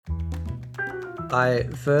I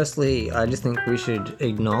just think we should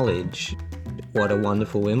acknowledge what a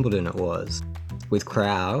wonderful Wimbledon it was. With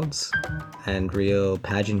crowds and real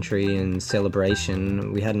pageantry and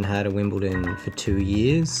celebration, we hadn't had a Wimbledon for 2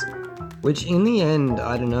 years, which in the end,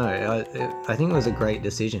 I don't know, I think it was a great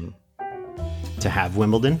decision. To have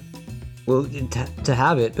Wimbledon? Well, to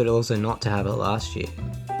have it, but also not to have it last year.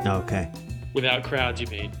 Okay. Without crowds, you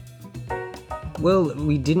mean? Well,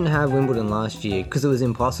 we didn't have Wimbledon last year because it was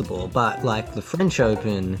impossible, but like the French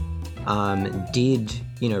Open did,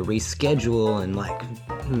 reschedule and like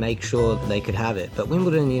make sure that they could have it. But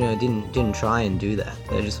Wimbledon, didn't try and do that.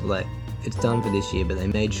 They just were like, it's done for this year, but they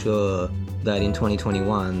made sure that in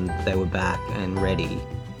 2021 they were back and ready,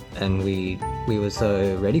 and we were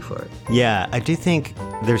so ready for it. Yeah, I do think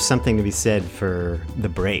there's something to be said for the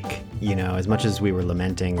break. As much as we were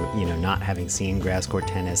lamenting, not having seen grass court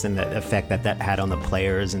tennis and the effect that had on the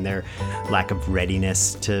players and their lack of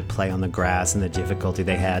readiness to play on the grass and the difficulty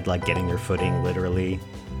they had, like getting their footing literally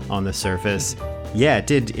on the surface. Yeah, it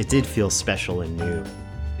did feel special and new.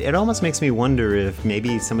 It almost makes me wonder if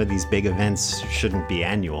maybe some of these big events shouldn't be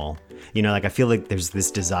annual. I feel like there's this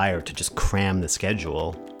desire to just cram the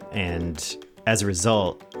schedule. And as a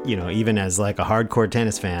result, even as like a hardcore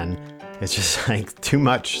tennis fan, it's just like too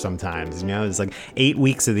much sometimes, It's like 8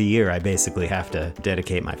 weeks of the year I basically have to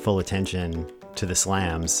dedicate my full attention to the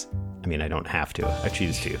slams. I mean, I don't have to, I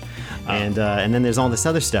choose to. And then there's all this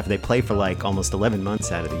other stuff. They play for like almost 11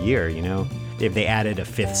 months out of the year, If they added a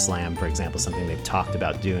 5th slam, for example, something they've talked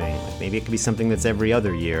about doing, like maybe it could be something that's every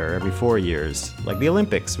other year or every 4 years, like the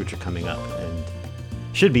Olympics, which are coming up. And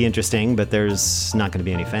should be interesting, but there's not going to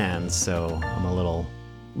be any fans, so I'm a little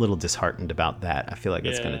disheartened about that. I feel like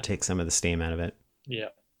it's going to take some of the steam out of it. Yeah,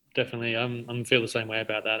 definitely. I'm feel the same way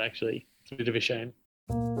about that, actually. It's a bit of a shame.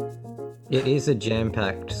 It is a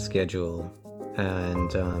jam-packed schedule,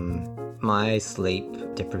 and my sleep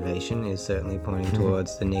deprivation is certainly pointing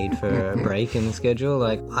towards the need for a break in the schedule.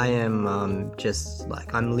 Like, I am I'm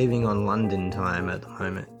living on London time at the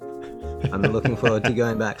moment. I'm looking forward to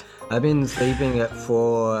going back. I've been sleeping at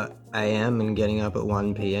 4 a.m. and getting up at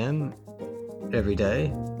 1 p.m. every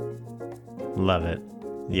day. Love it.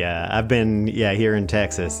 Yeah, I've been, here in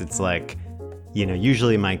Texas, it's like,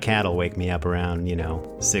 usually my cat will wake me up around,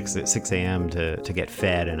 6 a.m. to get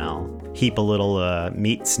fed, and I'll heap a little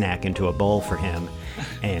meat snack into a bowl for him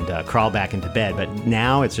and crawl back into bed. But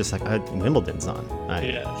now it's just like, Wimbledon's on.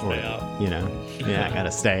 Stay up. I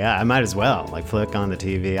gotta stay up. I might as well, like, flick on the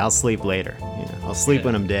TV. I'll sleep later. I'll sleep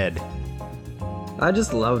when I'm dead. I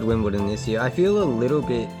just loved Wimbledon this year. I feel a little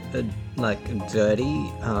bit dirty,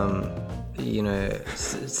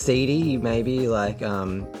 seedy maybe,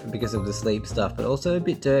 because of the sleep stuff, but also a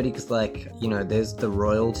bit dirty because there's the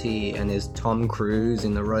royalty and there's Tom Cruise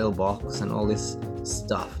in the royal box and all this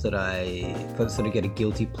stuff that I sort of get a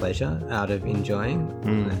guilty pleasure out of enjoying.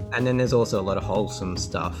 And then there's also a lot of wholesome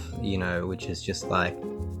stuff, which is just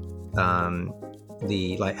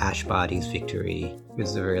the Ash Barty's victory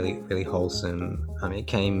was a really, really wholesome. It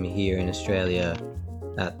came here in Australia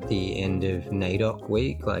at the end of NAIDOC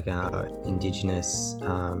week, like our Indigenous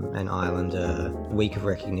and Islander week of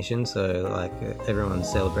recognition. So everyone's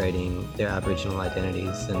celebrating their Aboriginal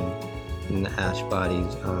identities, and the Ash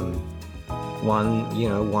Barty's won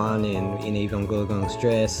in Yvonne Goolagong's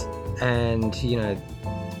dress, and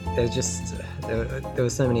there were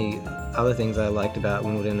so many other things I liked about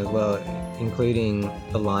Wimbledon as well, including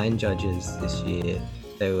the line judges this year.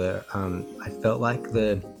 They were, I felt like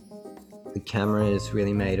the cameras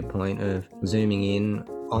really made a point of zooming in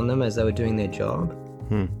on them as they were doing their job.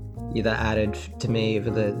 Yeah, that added to me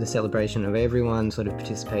for the celebration of everyone sort of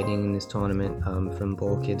participating in this tournament, from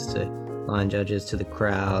ball kids to line judges to the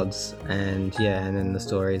crowds, and then the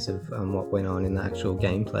stories of what went on in the actual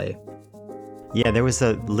gameplay. Yeah, there was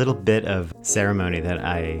a little bit of ceremony that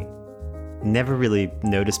I never really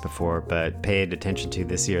noticed before, but paid attention to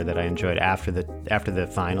this year that I enjoyed after the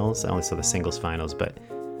finals. I only saw the singles finals, but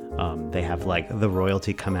they have the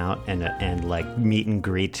royalty come out and meet and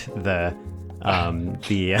greet the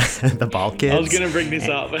ball kids. I was gonna bring this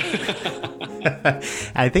up.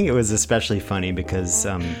 I think it was especially funny because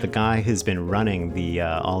the guy who's been running the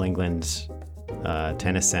All England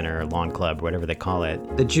Tennis Center Lawn Club, whatever they call it,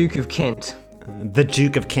 the Duke of Kent. The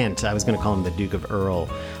Duke of Kent. I was going to call him the Duke of Earl.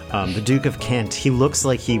 The Duke of Kent, he looks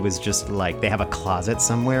like he was just they have a closet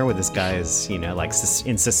somewhere where this guy is,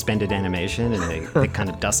 in suspended animation, and they kind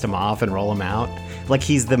of dust him off and roll him out. Like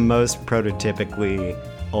he's the most prototypically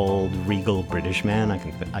old, regal British man I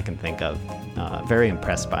can think of. Very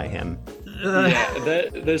impressed by him. Yeah,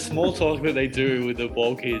 the small talk that they do with the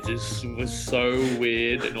ball kids was so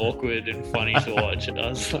weird and awkward and funny to watch. And I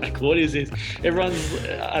was like, "What is this?" Everyone's,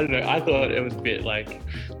 I don't know. I thought it was a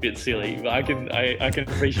bit silly, but I can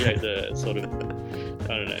appreciate the sort of,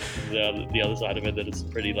 I don't know, the other side of it, that it's a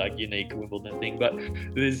pretty like unique Wimbledon thing. But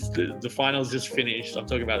there's the finals just finished. I'm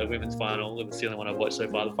talking about the women's final. It's the only one I've watched so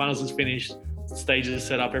far. The finals just finished. Stages are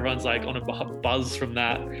set up, everyone's like on a buzz from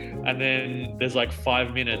that, and then there's like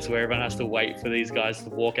 5 minutes where everyone has to wait for these guys to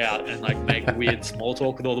walk out and like make weird small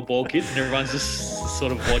talk with all the ball kids, and everyone's just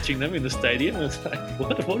sort of watching them in the stadium. It's like,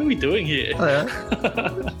 what are we doing here? Oh,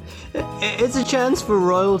 yeah. It's a chance for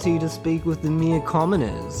royalty to speak with the mere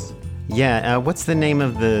commoners. Yeah, what's the name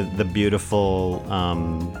of the beautiful,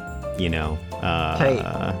 Kate,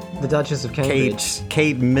 the Duchess of Cambridge.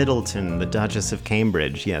 Kate Middleton, the Duchess of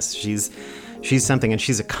Cambridge. Yes, she's something, and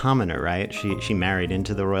she's a commoner, right? She married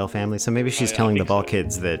into the royal family, so maybe she's telling the ball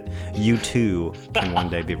kids that you too can one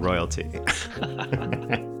day be royalty.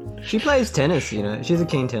 She plays tennis, you know. She's a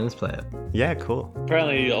keen tennis player. Yeah, cool.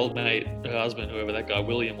 Apparently, old mate, her husband, whoever that guy,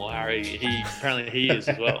 William or Harry, he is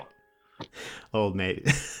as well. Old mate.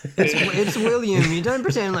 It's William. You don't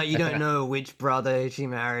pretend like you don't know which brother she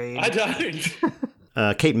married. I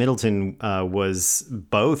don't. Kate Middleton was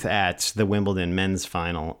both at the Wimbledon men's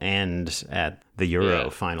final and at the Euro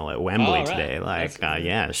final at Wembley today. Like,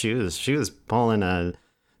 she was pulling a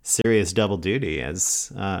serious double duty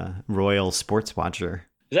as royal sports watcher.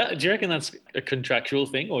 Do you reckon that's a contractual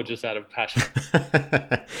thing or just out of passion?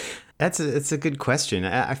 It's a good question.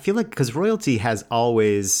 I feel like because royalty has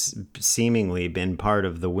always seemingly been part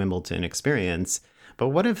of the Wimbledon experience. But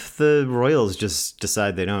what if the royals just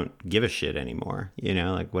decide they don't give a shit anymore? You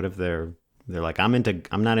know, like what if they're like, I'm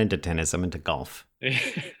not into tennis, I'm into golf.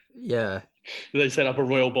 Yeah. They set up a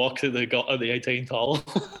royal box at the 18th hole.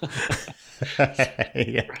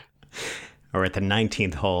 Yeah. Or at the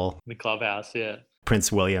 19th hole. In the clubhouse, yeah.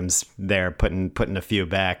 Prince William's there putting a few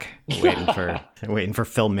back, waiting for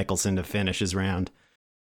Phil Mickelson to finish his round.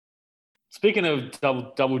 Speaking of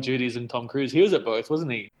double duties and Tom Cruise, he was at both,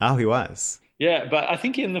 wasn't he? Oh, he was. Yeah, but I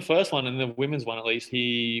think in the first one, in the women's one at least,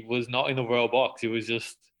 he was not in the royal box. He was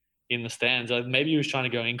just in the stands. Maybe he was trying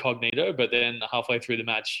to go incognito, but then halfway through the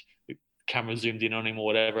match, the camera zoomed in on him or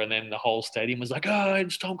whatever, and then the whole stadium was like, "Oh,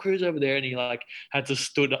 it's Tom Cruise over there," and he like had to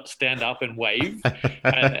stand up and wave.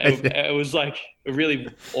 And it was like a really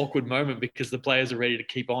awkward moment because the players are ready to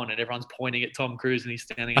keep on, and everyone's pointing at Tom Cruise, and he's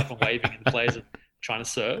standing up and waving, and the players are trying to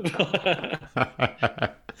serve.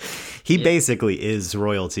 He basically is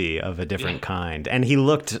royalty of a different kind, and he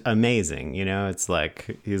looked amazing. You know, it's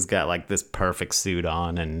like he's got like this perfect suit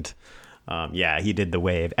on, and he did the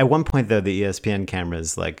wave. At one point, though, the ESPN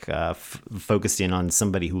cameras like focused in on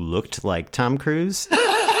somebody who looked like Tom Cruise.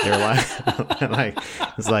 They're like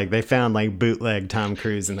it's like they found like bootleg Tom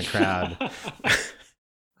Cruise in the crowd.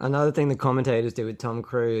 Another thing the commentators did with Tom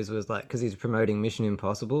Cruise was like, because he's promoting Mission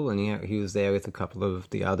Impossible, and he was there with a couple of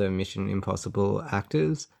the other Mission Impossible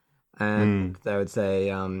actors, and they would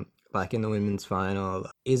say, like in the women's final,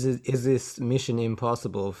 is this Mission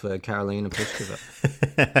Impossible for Karolina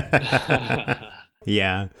Pliskova?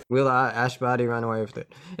 Yeah. Will Ash Barty run away with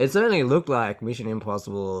it? It certainly looked like Mission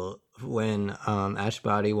Impossible when Ash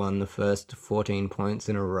Barty won the first 14 points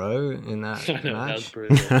in a row in that match. That was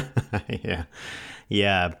brutal.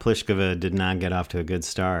 Yeah, Pliskova did not get off to a good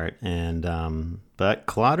start, and but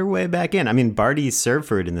clawed her way back in. I mean, Barty served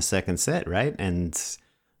for it in the second set, right? And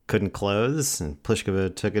couldn't close, and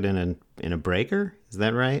Pliskova took it in a breaker. Is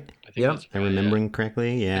that right? I think that's right, I'm remembering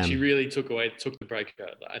correctly. Yeah. And she really took the breaker.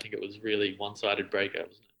 I think it was really one-sided breaker,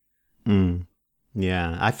 wasn't it?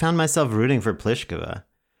 Yeah, I found myself rooting for Pliskova,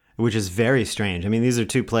 which is very strange. I mean, these are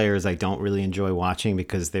two players I don't really enjoy watching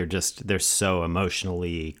because they're so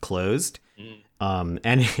emotionally closed. And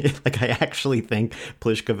like I actually think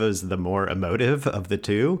Pliskova is the more emotive of the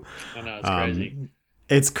two. I know, it's crazy.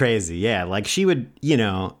 It's crazy, yeah. Like she would,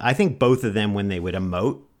 I think both of them when they would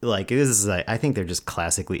emote, like this is like, I think they're just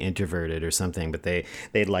classically introverted or something, but they'd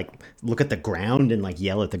like look at the ground and like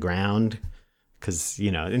yell at the ground because,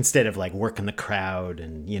 instead of like working the crowd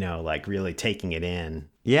and, like really taking it in.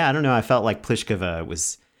 Yeah, I don't know. I felt like Pliskova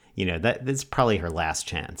was, that's probably her last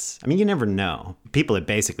chance. I mean, you never know. People had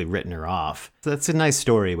basically written her off. So that's a nice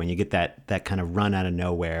story when you get that kind of run out of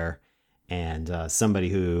nowhere and somebody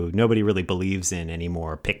who nobody really believes in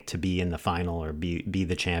anymore picked to be in the final or be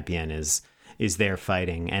the champion is there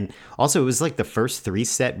fighting. And also it was like the first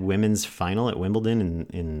 3-set women's final at Wimbledon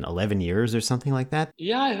in 11 years or something like that.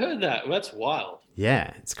 Yeah, I heard that. That's wild.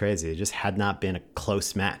 Yeah, it's crazy. It just had not been a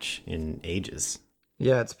close match in ages.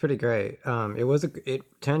 Yeah, it's pretty great. It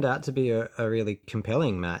turned out to be a really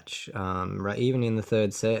compelling match. Right, even in the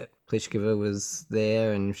third set, Pliskova was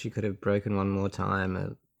there, and she could have broken one more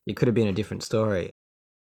time. It could have been a different story.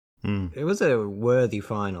 Mm. It was a worthy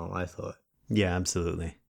final, I thought. Yeah,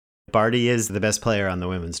 absolutely. Barty is the best player on the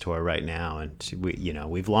women's tour right now, and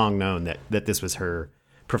we've long known that this was her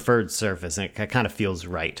preferred surface, and it kind of feels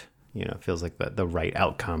right. It feels like the right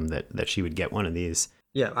outcome that she would get one of these.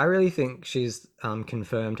 Yeah, I really think she's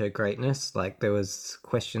confirmed her greatness. Like, there was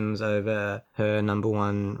questions over her number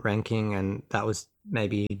one ranking, and that was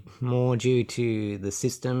maybe more due to the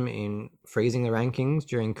system in freezing the rankings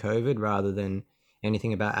during COVID rather than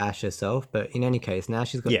anything about Ash herself. But in any case, now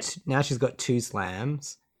she's got two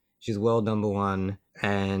slams. She's world number one,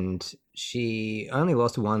 and she only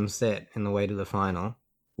lost one set in the way to the final,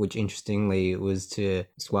 which interestingly was to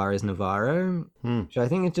Suarez Navarro. Which I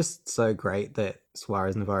think it's just so great that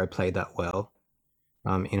Suarez Navarro played that well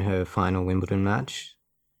in her final Wimbledon match,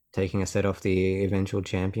 taking a set off the eventual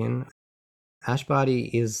champion. Ash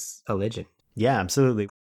Barty is a legend. Yeah, absolutely.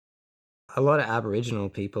 A lot of Aboriginal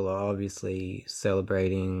people are obviously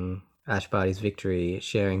celebrating Ash Barty's victory,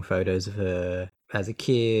 sharing photos of her as a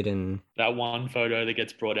kid, and that one photo that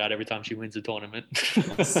gets brought out every time she wins a tournament.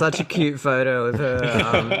 Such a cute photo of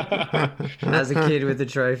her as a kid with the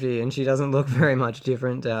trophy, and she doesn't look very much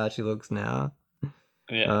different to how she looks now.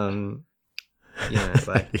 Yeah.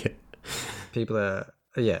 Like people are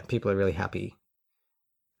really happy.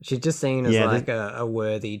 She's just seen as a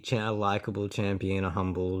worthy, a likable champion, a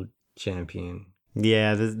humble champion.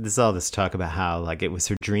 Yeah, there's all this talk about how like it was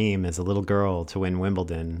her dream as a little girl to win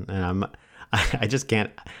Wimbledon, and I just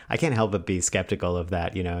can't help but be skeptical of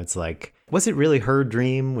that. It's like, was it really her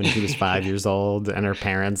dream when she was 5 years old and her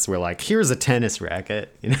parents were like, here's a tennis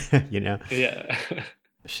racket, Yeah.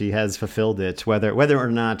 She has fulfilled it, whether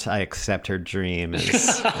or not I accept her dream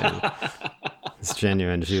is it's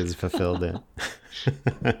genuine. She has fulfilled it.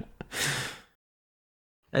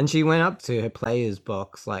 And she went up to her player's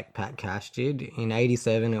box like Pat Cash did. In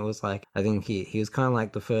 87, it was like, I think he was kind of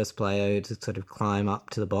like the first player to sort of climb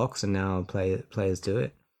up to the box, and now players do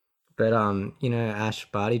it. But, Ash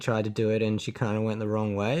Barty tried to do it, and she kind of went the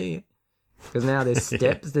wrong way. Because now there's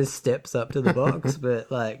steps up to the box, but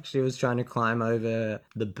like she was trying to climb over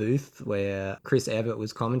the booth where Chris Evert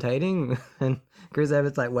was commentating, and Chris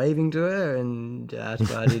Evert's like waving to her, and Ash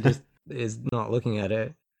Barty just is not looking at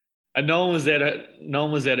her. And no one was there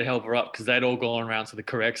to help her up because they'd all gone around to the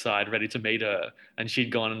correct side, ready to meet her, and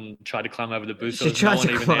she'd gone and tried to climb over the booth. So she tried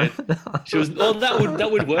to climb. She was that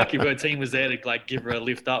would work if her team was there to like give her a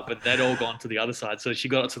lift up, but they'd all gone to the other side. So she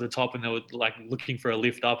got up to the top, and they were like looking for a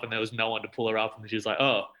lift up, and there was no one to pull her up, and she was like,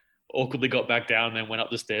 oh, awkwardly got back down, and then went up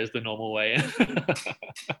the stairs the normal way.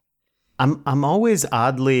 I'm always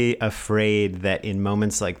oddly afraid that in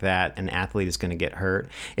moments like that, an athlete is going to get hurt.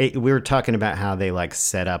 We were talking about how they like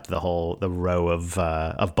set up the row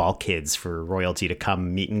of ball kids for royalty to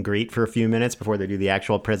come meet and greet for a few minutes before they do the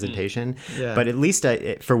actual presentation. Yeah. But at least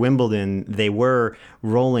for Wimbledon, they were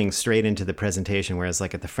rolling straight into the presentation, whereas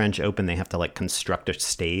like at the French Open, they have to like construct a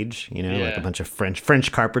stage, like a bunch of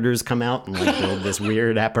French carpenters come out and like build this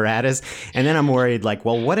weird apparatus. And then I'm worried, like,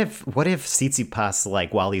 well, what if Tsitsipas,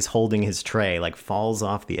 like while he's holding his tray, like falls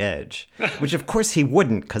off the edge, which of course he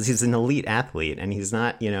wouldn't, because he's an elite athlete and he's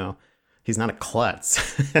not a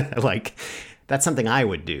klutz. Like that's something I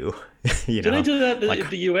would do. Do they do that at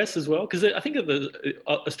the US as well? Because I think at the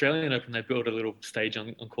Australian Open they built a little stage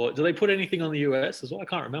on court. Do they put anything on the US as well? I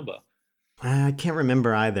can't remember. I can't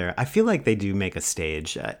remember either. I feel like they do make a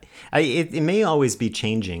stage. It may always be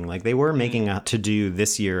changing. Like they were making a to-do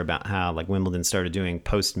this year about how like Wimbledon started doing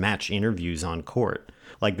post-match interviews on court.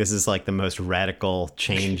 Like this is like the most radical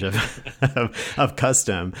change of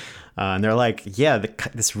custom. And they're like, yeah,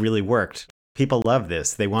 this really worked. People love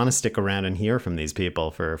this. They want to stick around and hear from these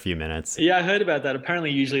people for a few minutes. Yeah, I heard about that.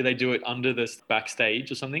 Apparently, usually they do it under this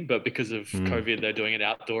backstage or something, but because of COVID, they're doing an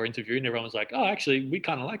outdoor interview, and everyone was like, "Oh, actually, we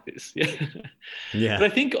kind of like this." Yeah.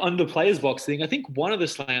 But I think on the players' box thing, I think one of the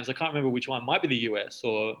slams, I can't remember which one, might be the US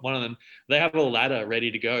or one of them. They have a ladder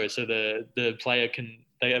ready to go, so the player can.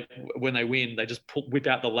 When they win, they just whip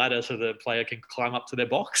out the ladder so the player can climb up to their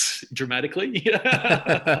box dramatically.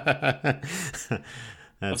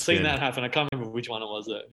 I've seen that happen. I can't remember which one it was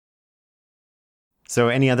though. So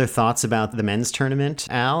any other thoughts about the men's tournament,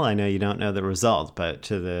 Al? I know you don't know the result, but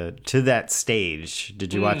to that stage,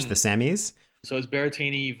 did you watch the semis? So it's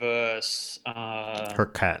Berrettini versus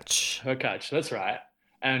Hurkacz. That's right.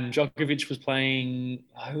 And Djokovic was playing.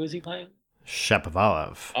 Who was he playing?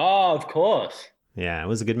 Shapovalov. Oh, of course. Yeah, it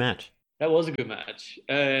was a good match. That was a good match.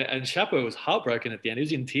 And Shapo was heartbroken at the end. He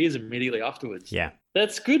was in tears immediately afterwards. Yeah.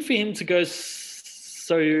 That's good for him to go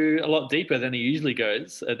so a lot deeper than he usually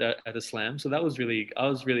goes at a slam. So I was really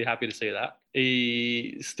happy to see that.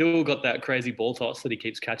 He still got that crazy ball toss that he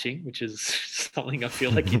keeps catching, which is something I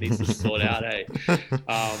feel like he needs to sort out. Hey,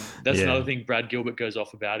 that's Yeah. another thing Brad Gilbert goes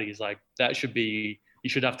off about. He's like, that should be, you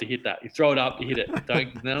should have to hit that. You throw it up, you hit it.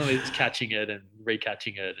 Don't, none of it's catching it and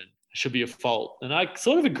recatching it, and it should be a fault. And I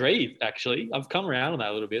sort of agree, actually. I've come around on that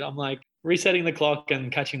a little bit. I'm like, resetting the clock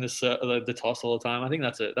and catching the toss all the time. I think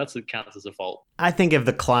that's it counts as a fault. I think if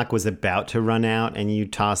the clock was about to run out and you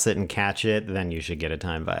toss it and catch it, then you should get a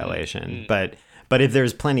time violation. But if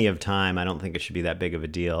there's plenty of time, I don't think it should be that big of a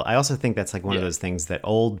deal. I also think that's like one of those things that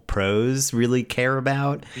old pros really care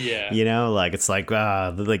about. Yeah. You know, like it's like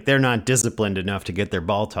they're not disciplined enough to get their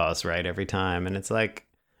ball toss right every time, and it's like,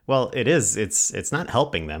 well, it is. It's not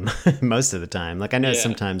helping them most of the time. Like I know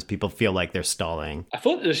sometimes people feel like they're stalling. I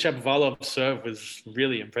thought the Shapovalov serve was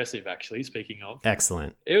really impressive, actually, speaking of.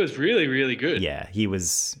 Excellent. It was really, really good. Yeah, he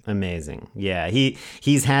was amazing. Yeah,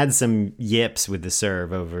 he's had some yips with the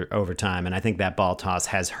serve over time, and I think that ball toss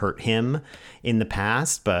has hurt him in the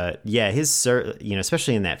past. But yeah, his serve, you know,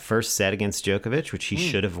 especially in that first set against Djokovic, which he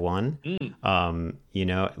should have won. You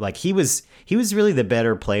know, like he was really the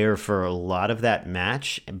better player for a lot of that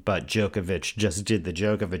match, but Djokovic just did the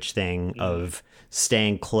Djokovic thing of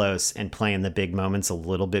staying close and playing the big moments a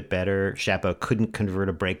little bit better. Shapo couldn't convert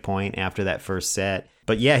a break point after that first set.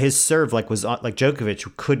 But yeah, his serve was like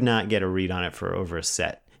Djokovic could not get a read on it for over a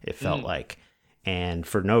set, it felt like. And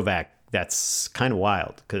for Novak, that's kind of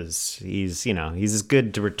wild because he's as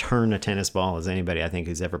good to return a tennis ball as anybody I think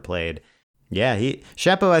who's ever played. Yeah,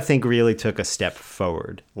 Shapo, I think, really took a step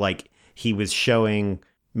forward. Like, he was showing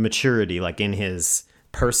maturity, like, in his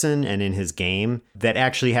person and in his game that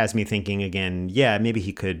actually has me thinking again, yeah, maybe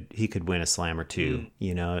he could win a slam or two,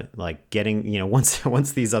 you know, like getting, you know,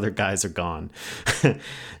 once these other guys are gone,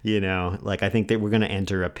 you know, like I think that we're going to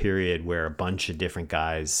enter a period where a bunch of different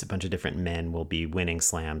guys, a bunch of different men will be winning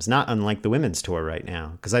slams, not unlike the women's tour right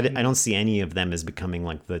now, because I don't see any of them as becoming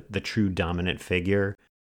like the true dominant figure.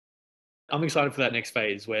 I'm excited for that next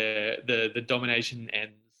phase where the domination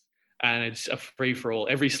ends and it's a free for all.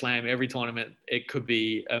 Every slam, every tournament, it could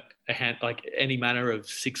be a hand, like any manner of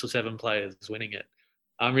 6 or 7 players winning it.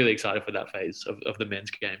 I'm really excited for that phase of the men's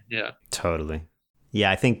game. Yeah, totally. Yeah,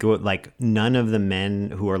 I think like none of the men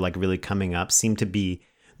who are like really coming up seem to be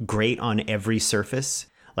great on every surface.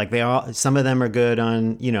 Like some of them are good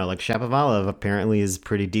on, you know, like Shapovalov apparently is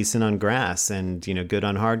pretty decent on grass and, you know, good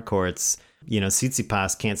on hard courts. You know,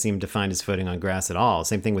 Tsitsipas can't seem to find his footing on grass at all.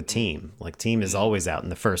 Same thing with Thiem. Like Thiem is always out in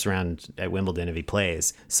the first round at Wimbledon if he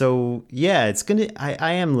plays. So yeah,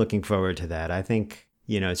 I am looking forward to that. I think,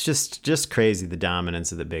 you know, it's just crazy the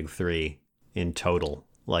dominance of the big three in total.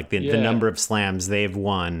 Like the number of slams they've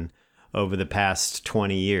won over the past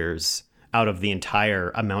 20 years out of the entire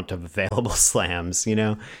amount of available slams, you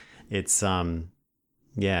know, it's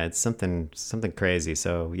yeah, it's something crazy.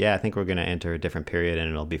 So yeah, I think we're going to enter a different period and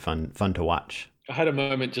it'll be fun to watch. I had a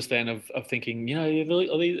moment just then of thinking, you know,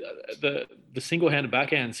 the single-handed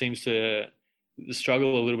backhand seems to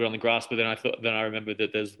struggle a little bit on the grass, but then I remembered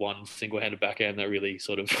that there's one single-handed backhand that really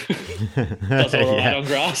sort of does all right on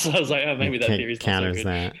grass. I was like, oh, maybe that theory's counters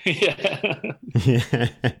not so good.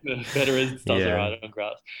 that. The veterans does it right on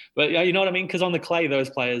grass. But yeah, you know what I mean? Because on the clay, those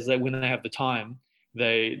players, when they have the time,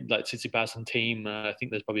 they like Tsitsipas and Thiem. I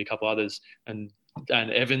think there's probably a couple others, and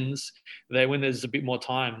Evans. When there's a bit more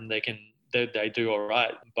time, they do all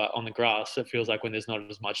right. But on the grass, it feels like when there's not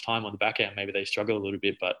as much time on the backhand, maybe they struggle a little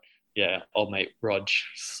bit. But yeah, old mate Rog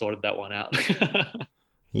sorted that one out.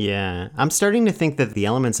 Yeah, I'm starting to think that the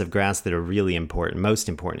elements of grass that are really important, most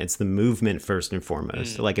important, it's the movement first and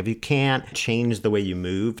foremost. Like if you can't change the way you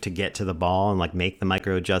move to get to the ball and like make the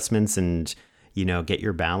micro adjustments and, you know, get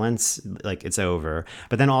your balance, like it's over.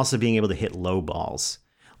 But then also being able to hit low balls.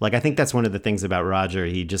 Like, I think that's one of the things about Roger.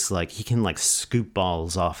 He just like, he can like scoop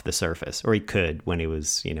balls off the surface, or he could when he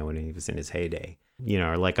was in his heyday. You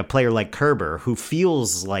know, or like a player like Kerber, who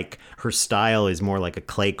feels like her style is more like a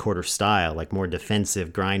clay quarter style, like more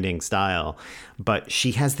defensive, grinding style. But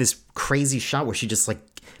she has this crazy shot where she just like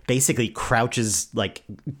basically crouches like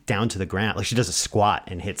down to the ground, like she does a squat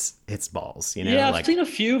and hits balls. You know, yeah, I've seen a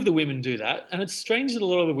few of the women do that, and it's strange that a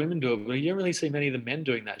lot of the women do it, but you don't really see many of the men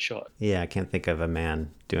doing that shot. Yeah, I can't think of a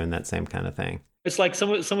man doing that same kind of thing. It's like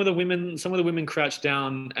some of the women crouch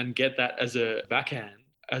down and get that as a backhand,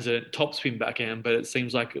 as a topspin backhand, but it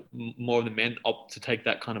seems like more of the men opt to take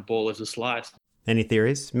that kind of ball as a slice. Any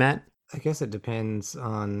theories, Matt? I guess it depends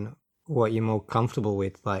on what you're more comfortable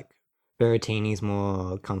with. Like Berrettini's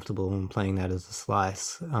more comfortable in playing that as a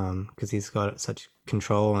slice because he's got such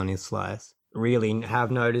control on his slice. really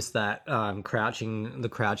have noticed that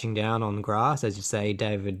crouching down on grass, as you say,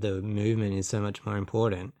 David, the movement is so much more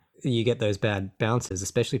important. You get those bad bounces,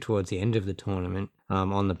 especially towards the end of the tournament,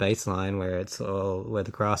 on the baseline where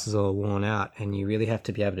the grass is all worn out, and you really have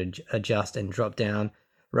to be able to adjust and drop down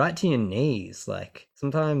right to your knees. Like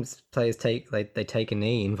sometimes players take a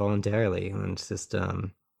knee involuntarily, and it's just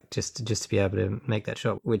to be able to make that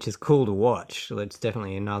shot, which is cool to watch. So it's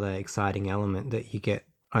definitely another exciting element that you get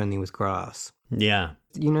only with grass. Yeah.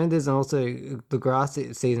 There's also the grass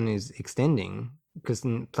season is extending because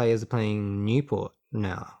players are playing Newport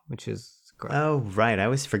now, which is great. Oh, right. I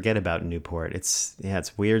always forget about Newport. It's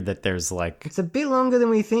weird that there's like... It's a bit longer than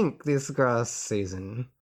we think, this grass season.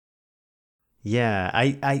 Yeah,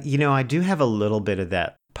 I do have a little bit of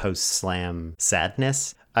that post-slam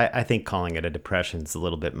sadness. I think calling it a depression is a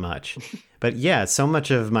little bit much. But yeah, so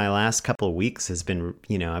much of my last couple of weeks has been,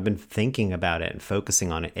 I've been thinking about it and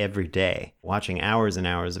focusing on it every day, watching hours and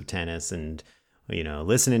hours of tennis and,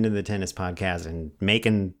 listening to the tennis podcast and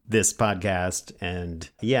making this podcast. And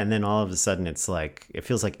yeah, and then all of a sudden it's like, it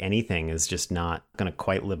feels like anything is just not going to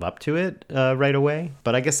quite live up to it right away.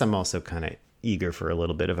 But I guess I'm also kind of eager for a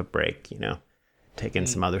little bit of a break, take in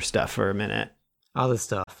some other stuff for a minute. Other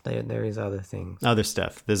stuff. There is other things. Other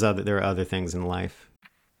stuff. There are other things in life.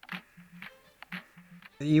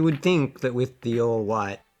 You would think that with the all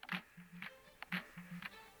white,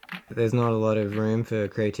 there's not a lot of room for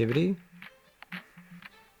creativity.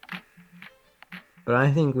 But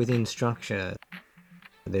I think within structure,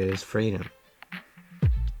 there's freedom.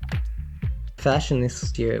 Fashion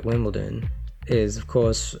this year at Wimbledon is, of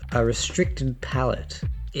course, a restricted palette.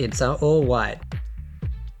 It's all white,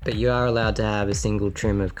 but you are allowed to have a single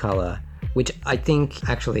trim of colour, which I think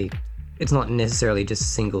actually it's not necessarily just a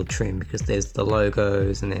single trim because there's the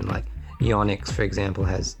logos and then like Yonex, for example,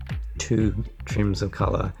 has 2 trims of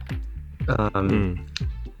colour.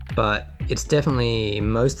 But it's definitely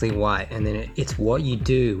mostly white, and then it's what you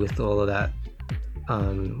do with all of that,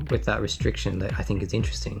 with that restriction that I think is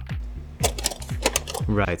interesting.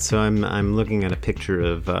 Right, so I'm looking at a picture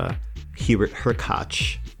of Hubert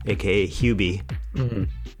Hurkacz, aka Hubie. Mm-hmm.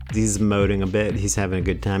 He's moting a bit. He's having a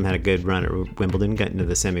good time. Had a good run at Wimbledon, got into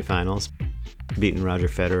the semifinals, beating Roger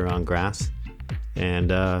Federer on grass,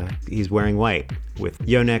 and he's wearing white with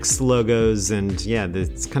Yonex logos, and yeah,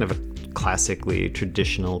 it's kind of a classically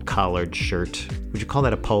traditional collared shirt. Would you call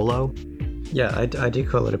that a polo? Yeah, I do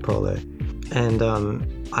call it a polo, and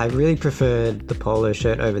I really preferred the polo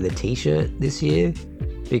shirt over the t-shirt this year,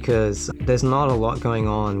 because there's not a lot going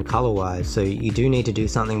on color-wise, so you do need to do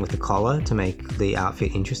something with the collar to make the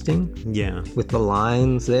outfit interesting. Yeah. With the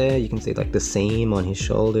lines there, you can see like the seam on his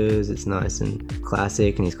shoulders, it's nice and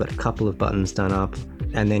classic, and he's got a couple of buttons done up,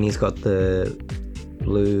 and then he's got the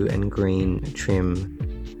blue and green trim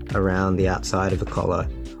around the outside of the collar,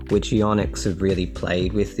 which Yonex have really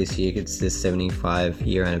played with this year. It's this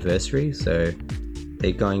 75-year anniversary, so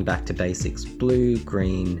they're going back to basics: blue,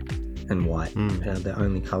 green, and white. The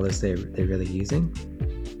only colors they're really using.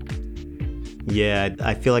 Yeah,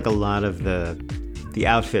 I feel like a lot of the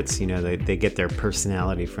outfits, they get their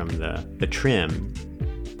personality from the trim,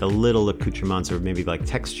 the little accoutrements or maybe like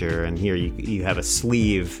texture. And here you have a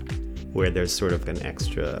sleeve where there's sort of an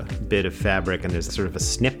extra bit of fabric and there's sort of a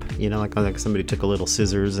snip, like somebody took a little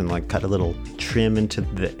scissors and like cut a little trim into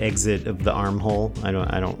the exit of the armhole. I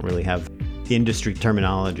don't really have industry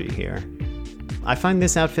terminology here. I find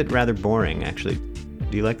this outfit rather boring, actually.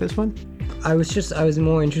 Do you like this one? I was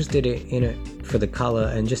more interested in it for the color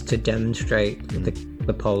and just to demonstrate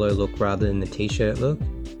the polo look rather than the t-shirt look.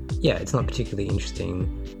 Yeah, it's not particularly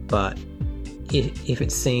interesting, but if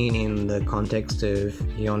it's seen in the context of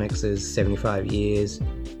Yonex's 75 years,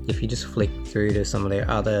 if you just flick through to some of their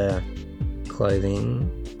other clothing.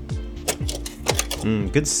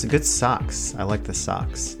 Good socks. I like the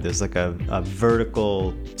socks. There's like a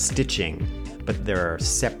vertical stitching, but there are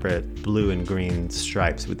separate blue and green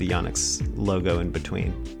stripes with the Yonex logo in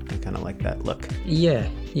between. I kind of like that look. Yeah,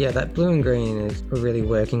 that blue and green is really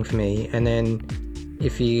working for me. And then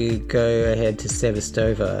if you go ahead to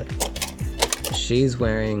Sevastova, she's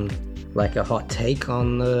wearing like a hot take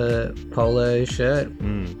on the polo shirt,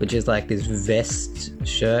 which is like this vest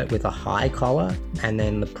shirt with a high collar and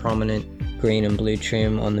then the prominent green and blue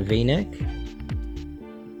trim on the V-neck.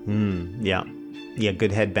 Yeah,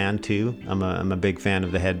 good headband too. I'm a big fan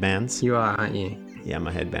of the headbands. You are, aren't you? Yeah, I'm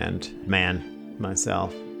a headband man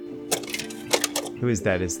myself. Who is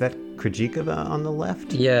that? Is that Krejcikova on the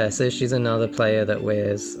left? Yeah, so she's another player that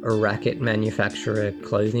wears a racket manufacturer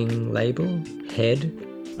clothing label, Head.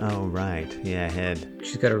 Oh, right. Yeah, Head.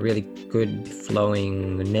 She's got a really good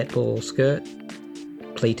flowing netball skirt,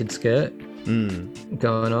 pleated skirt.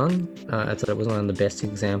 going on. I thought it was one of the best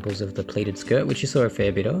examples of the pleated skirt, which you saw a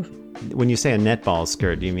fair bit of. When you say a netball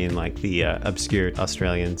skirt, do you mean like the obscure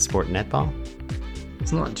Australian sport netball?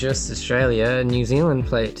 It's not just Australia. New Zealand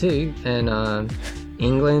play it too, and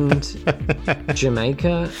England,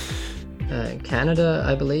 Jamaica, Canada,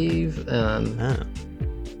 I believe.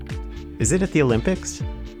 Is it at the Olympics?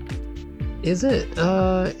 Is it?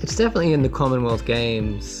 It's definitely in the Commonwealth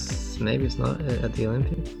Games. Maybe it's not at the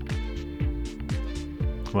Olympics.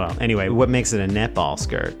 Well, anyway, what makes it a netball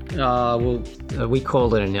skirt? We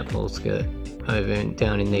call it a netball skirt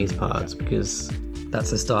down in these parts because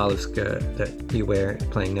that's the style of skirt that you wear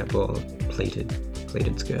playing netball, pleated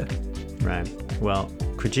skirt. Right. Well,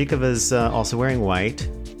 Krejcikova's also wearing white.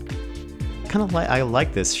 Kind of I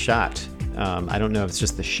like this shot. I don't know if it's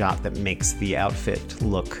just the shot that makes the outfit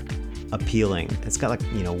look appealing. It's got like,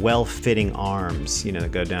 well-fitting arms,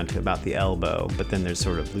 that go down to about the elbow, but then there's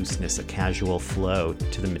sort of looseness, a casual flow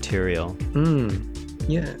to the material.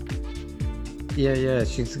 Yeah. Yeah,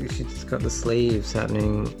 she's got the sleeves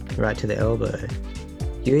happening right to the elbow.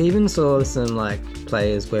 You even saw some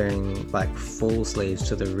players wearing full sleeves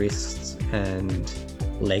to the wrists and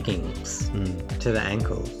leggings to the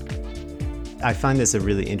ankles. I find this a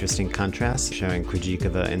really interesting contrast, showing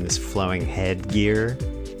Krejcikova in this flowing headgear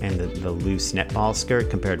and the loose netball skirt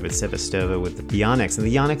compared with Sevastova with the Yonex. And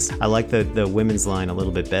the Yonex, I like the women's line a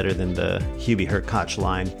little bit better than the Hubie Hurkacz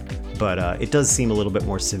line, but it does seem a little bit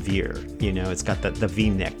more severe. It's got the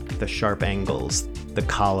V-neck, the sharp angles, the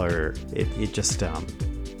collar. It just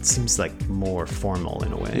seems like more formal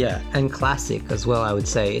in a way. Yeah, and classic as well, I would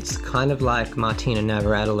say. It's kind of like Martina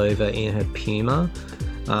Navratilova in her Puma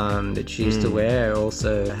that she used to wear.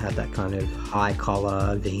 Also had that kind of high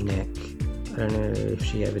collar, V-neck. I don't know if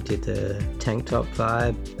she ever did the tank top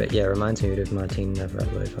vibe, but yeah, it reminds me of Martina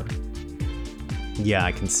Navratilova. Yeah,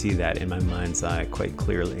 I can see that in my mind's eye quite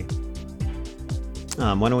clearly.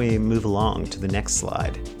 Why don't we move along to the next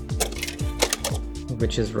slide?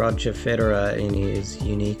 Which is Roger Federer in his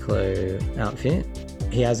Uniqlo outfit.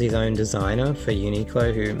 He has his own designer for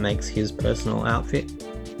Uniqlo who makes his personal outfit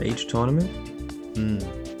for each tournament.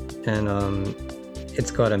 And it's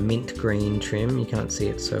got a mint green trim. You can't see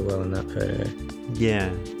it so well in that photo. Yeah,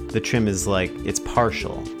 the trim is it's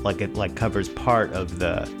partial. It covers part of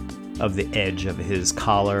the edge of his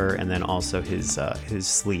collar and then also his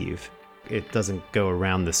sleeve. It doesn't go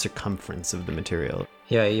around the circumference of the material.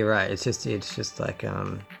 Yeah, you're right. It's just like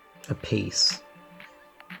a piece.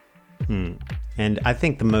 And I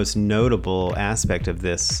think the most notable aspect of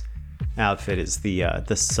this outfit is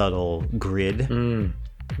the subtle grid.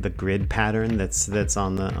 The grid pattern that's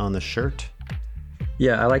on the shirt.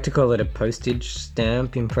 Yeah, I like to call it a postage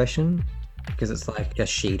stamp impression because it's like a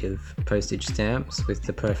sheet of postage stamps with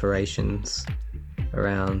the perforations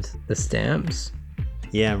around the stamps.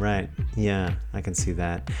 Yeah, right. Yeah, I can see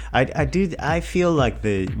that. I feel like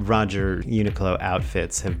the Roger Uniqlo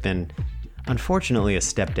outfits have been unfortunately a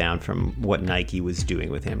step down from what Nike was doing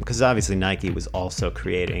with him, because obviously Nike was also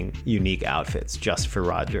creating unique outfits just for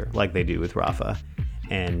Roger, like they do with Rafa.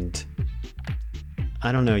 And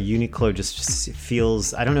I don't know, Uniqlo just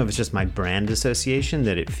feels, I don't know if it's just my brand association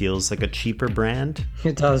that it feels like a cheaper brand.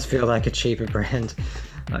 It does feel like a cheaper brand.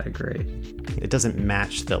 I agree. It doesn't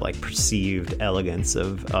match the perceived elegance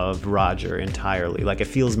of Roger entirely. It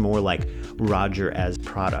feels more like Roger as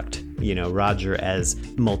product, Roger as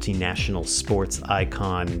multinational sports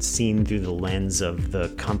icon seen through the lens of the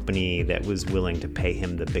company that was willing to pay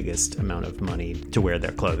him the biggest amount of money to wear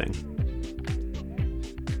their clothing.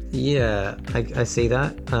 Yeah, I see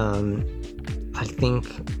that. I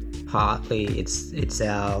think partly it's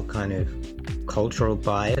our kind of cultural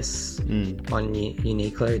bias on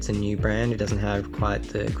Uniqlo. It's a new brand. It doesn't have quite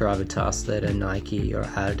the gravitas that a Nike or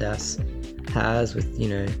Adidas has with,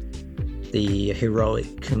 the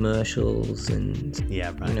heroic commercials and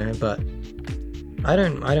but I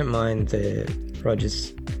don't mind the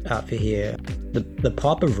Rogers outfit here. The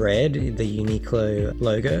pop of red, the Uniqlo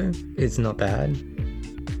logo, is not bad.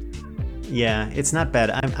 Yeah, it's not bad.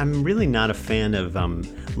 I'm really not a fan of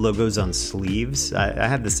logos on sleeves. I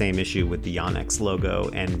had the same issue with the Yonex logo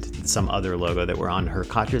and some other logo that were on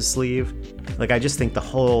Hurkacz's sleeve. I just think the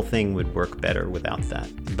whole thing would work better without that.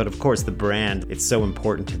 But of course, the brand, it's so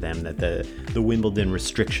important to them that the Wimbledon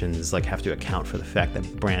restrictions have to account for the fact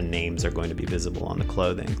that brand names are going to be visible on the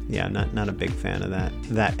clothing. Yeah, not a big fan of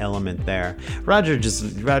that element there. Roger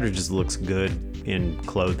just looks good in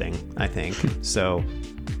clothing, I think. So.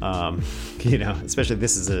 Especially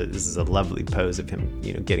this is a lovely pose of him,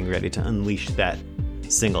 getting ready to unleash that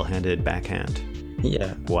single-handed backhand.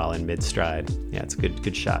 Yeah. While in mid-stride. Yeah, it's a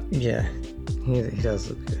good shot. Yeah, he does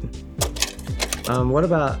look good. What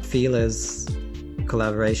about Fila's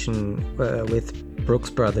collaboration with Brooks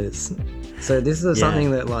Brothers? So this is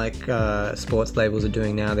something that like sports labels are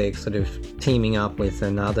doing now. They're sort of teaming up with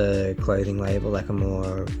another clothing label, like a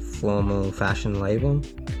more formal fashion label,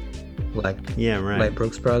 like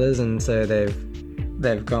Brooks Brothers. And so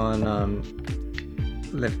they've gone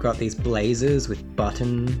they've got these blazers with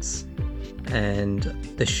buttons, and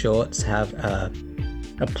the shorts have a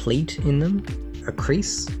pleat in them, a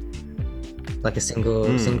crease, like a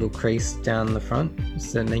single crease down the front,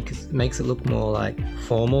 so it makes it look more like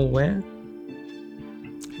formal wear.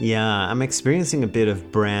 Yeah, I'm experiencing a bit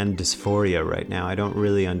of brand dysphoria right now. I don't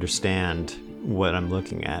really understand what I'm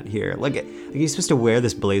looking at here. Like, are you supposed to wear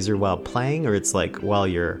this blazer while playing, or it's like while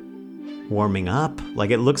you're warming up? Like,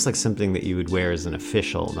 it looks like something that you would wear as an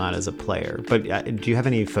official, not as a player. But do you have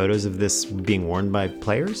any photos of this being worn by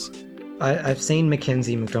players? I've seen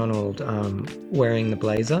Mackenzie McDonald wearing the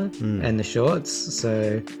blazer and the shorts,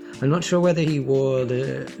 so I'm not sure whether he wore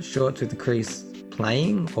the shorts with the crease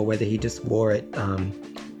playing or whether he just wore it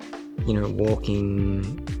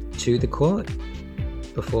walking to the court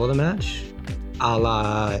before the match, a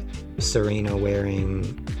la Serena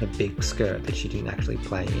wearing a big skirt that she didn't actually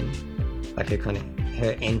play in, like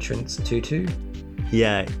her entrance tutu.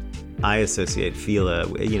 Yeah, I associate Fila.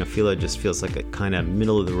 Fila just feels like a kind of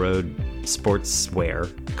middle of the road sportswear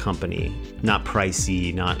company, not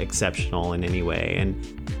pricey, not exceptional in any way.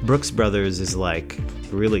 And Brooks Brothers is like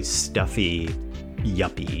really stuffy,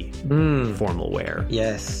 yuppie formal wear.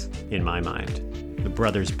 Yes. In my mind. The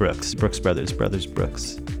Brothers Brooks. Brooks Brothers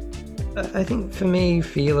Brooks. I think for me,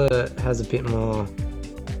 Fila has a bit more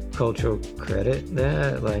cultural credit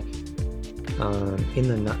there. Like, in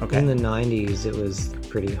the 90s, it was a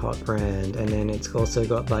pretty hot brand. And then it's also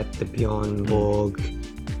got like the Bjorn Borg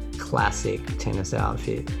classic tennis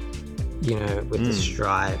outfit, with the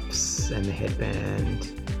stripes and the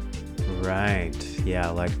headband. Right. Yeah,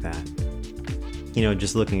 I like that.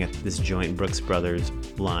 Just looking at this joint Brooks Brothers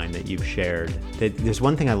line that you've shared, there's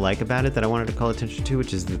one thing I like about it that I wanted to call attention to,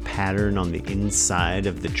 which is the pattern on the inside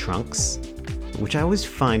of the trunks, which I always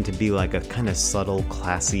find to be like a kind of subtle,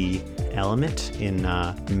 classy element in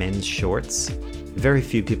men's shorts. Very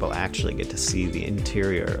few people actually get to see the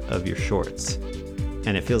interior of your shorts,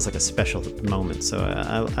 and it feels like a special moment. So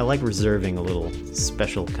I like reserving a little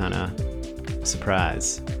special kind of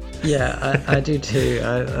surprise. Yeah, I do too.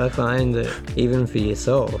 I find that even for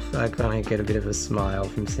yourself, I kind of get a bit of a smile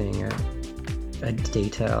from seeing a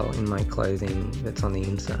detail in my clothing that's on the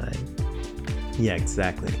inside. Yeah,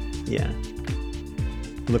 exactly. Yeah.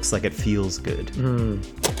 Looks like it feels good.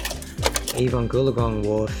 Yvonne Goolagong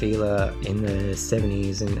wore Fila in the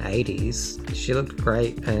 70s and 80s. She looked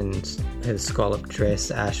great, and her scallop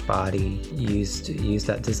dress, Ash Barty, used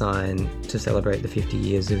that design to celebrate the 50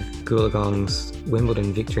 years of Goolagong's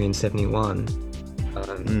Wimbledon victory in 71.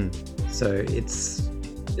 So it's,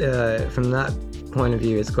 from that point of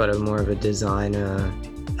view, it's got a more of a designer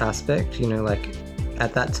aspect. Like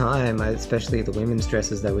at that time, especially the women's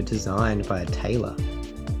dresses, they were designed by a tailor.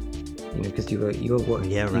 Because you were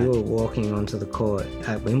walking onto the court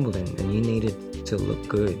at Wimbledon and you needed to look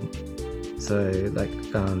good. So like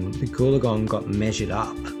the Goolagong got measured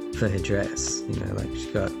up for her dress.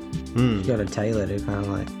 She got a tailor to kind of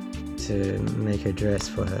like to make her dress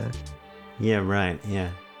for her. Yeah, right. Yeah.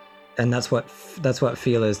 And that's what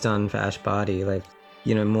Fila's done for Ash Barty. Like,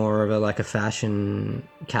 more of a fashion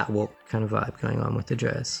catwalk kind of vibe going on with the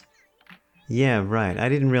dress. Yeah, right. I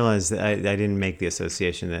didn't realize that I didn't make the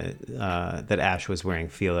association that Ash was wearing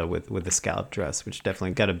Fila with the scallop dress, which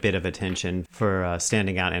definitely got a bit of attention for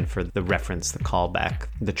standing out and for the reference, the callback,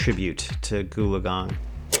 the tribute to Goolagong.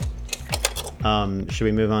 Should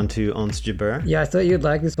we move on to Ons Jabeur? Yeah, I thought you'd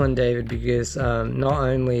like this one, David, because not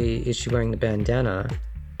only is she wearing the bandana,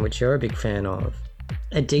 which you're a big fan of,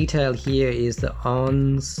 a detail here is that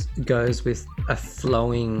Ons goes with a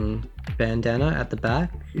flowing bandana at the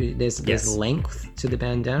back. There's length to the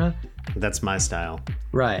bandana. That's my style.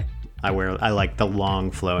 Right. I like the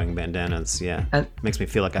long flowing bandanas. Yeah. And makes me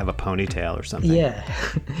feel like I have a ponytail or something. Yeah.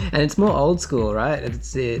 And it's more old school, right?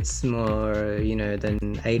 It's more, than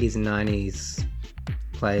 80s and 90s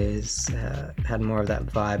players had more of that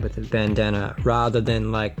vibe with the bandana, rather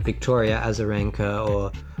than like Victoria Azarenka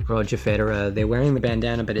or Roger Federer. They're wearing the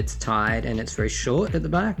bandana, but it's tied and it's very short at the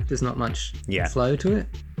back. There's not much flow to it.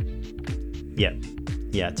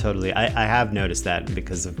 Yeah, totally. I have noticed that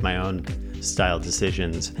because of my own style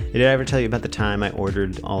decisions. Did I ever tell you about the time I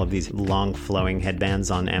ordered all of these long flowing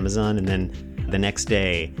headbands on Amazon, and then the next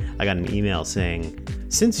day I got an email saying,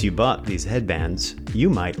 since you bought these headbands, you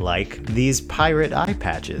might like these pirate eye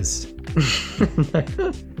patches.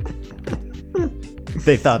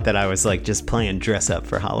 They thought that I was like just playing dress up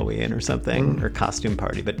for Halloween or something, or costume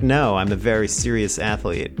party. But no, I'm a very serious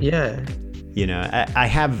athlete. Yeah. You know, I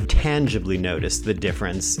have tangibly noticed the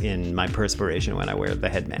difference in my perspiration when I wear the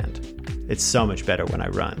headband. It's so much better when I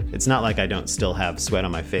run. It's not like I don't still have sweat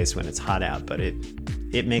on my face when it's hot out, but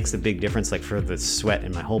it makes a big difference, like for the sweat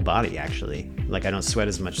in my whole body, actually. Like I don't sweat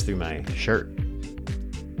as much through my shirt.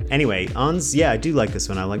 Anyway, Ons, yeah, I do like this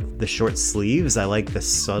one. I like the short sleeves. I like the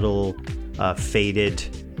subtle, faded,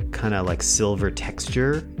 kind of like silver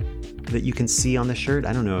texture that you can see on the shirt.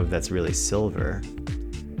 I don't know if that's really silver.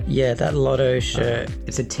 Yeah, that Lotto shirt,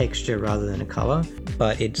 it's a texture rather than a color,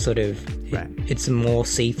 but it's sort of, it's more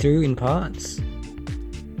see-through in parts.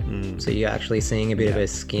 So you're actually seeing a bit of her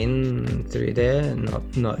skin through there,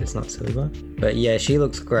 it's not silver. But yeah, she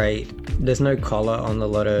looks great. There's no collar on the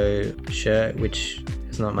Lotto shirt, which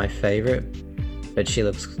is not my favorite, but she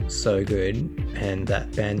looks so good. And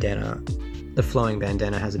that bandana, the flowing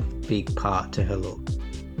bandana, has a big part to her look.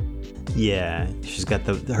 Yeah, she's got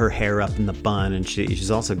her hair up in the bun, and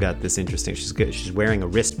she's also got this interesting. She's wearing a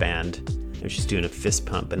wristband, and she's doing a fist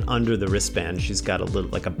pump. And under the wristband, she's got a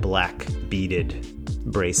little like a black beaded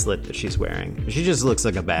bracelet that she's wearing. She just looks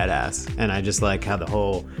like a badass, and I just like how the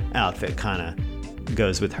whole outfit kind of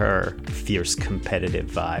goes with her fierce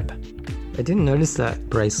competitive vibe. I didn't notice that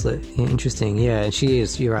bracelet. Interesting. Yeah, and she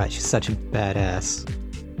is. You're right. She's such a badass.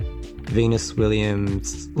 Venus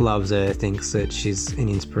Williams loves her, thinks that she's an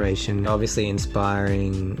inspiration. Obviously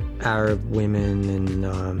inspiring Arab women and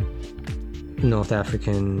North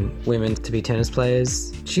African women to be tennis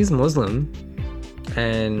players. She's Muslim,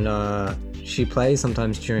 and she plays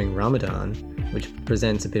sometimes during Ramadan, which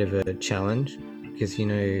presents a bit of a challenge because, you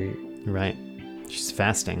know... Right. She's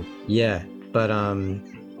fasting. Yeah, but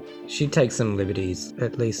she takes some liberties.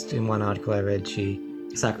 At least in one article I read, she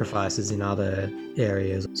sacrifices in other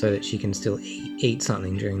areas so that she can still eat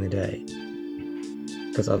something during the day.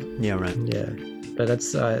 Yeah, right. Yeah, but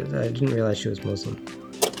that's I didn't realize she was Muslim.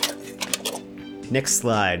 Next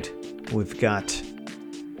slide, we've got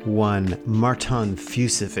one Marton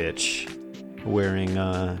Fucsovics wearing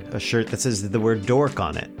a shirt that says the word dork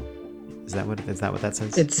on it. Is that what that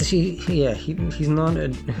says? He's not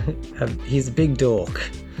he's a big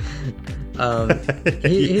dork.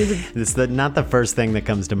 It's not the first thing that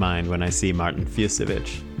comes to mind when I see Marton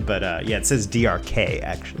Fucsovics, but it says DRK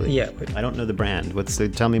actually. Yeah, I don't know the brand.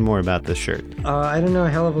 Tell me more about the shirt. I don't know a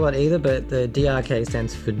hell of a lot either, but the DRK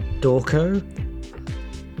stands for Dorko.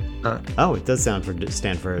 It does stand for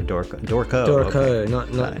Dorko. Dorko, okay. not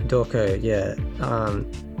Dorko. Yeah,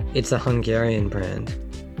 it's a Hungarian brand.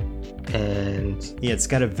 And yeah, it's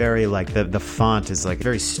got a very like the font is like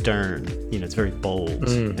very stern, you know, it's very bold,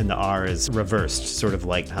 and the R is reversed, sort of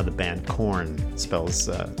like how the band Korn spells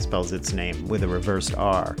its name with a reversed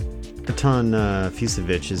R. Marton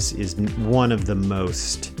Fucsovics is one of the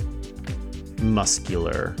most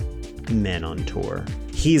muscular men on tour.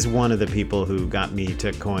 He's one of the people who got me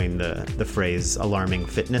to coin the phrase alarming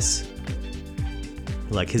fitness.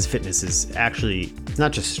 Like his fitness is actually, it's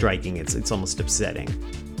not just striking, it's almost upsetting.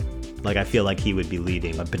 Like, I feel like he would be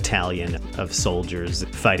leading a battalion of soldiers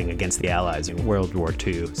fighting against the Allies in World War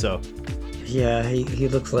II, so... Yeah, he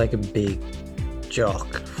looks like a big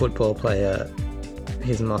jock football player.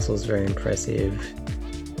 His muscles very impressive.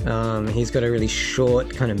 He's got a really short,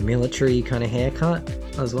 kind of military kind of haircut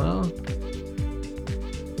as well.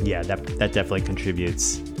 Yeah, that definitely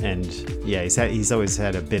contributes. And yeah, he's always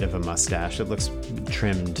had a bit of a mustache. It looks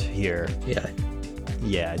trimmed here. Yeah.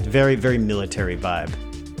 Yeah, very, very military vibe.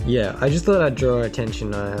 Yeah, I just thought I'd draw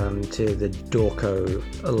attention to the Dorko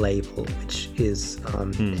label, which is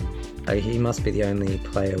he must be the only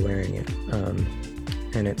player wearing it,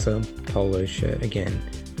 and it's a polo shirt again.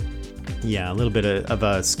 Yeah, a little bit of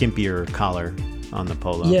a skimpier collar on the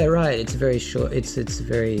polo. Yeah, right. It's very short. It's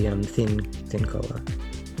very thin collar.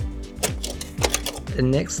 The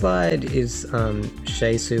next slide is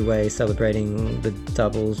Shea Su Wei celebrating the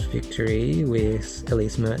doubles victory with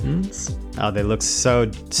Elise Mertens. Oh, they look so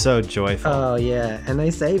joyful. Oh, yeah. And they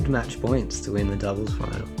saved match points to win the doubles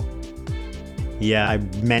final. Yeah, I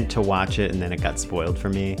meant to watch it and then it got spoiled for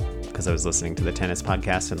me because I was listening to the tennis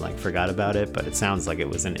podcast and forgot about it, but it sounds like it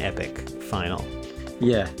was an epic final.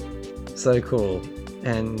 Yeah, so cool.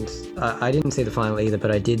 And I didn't see the final either,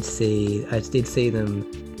 but I did see them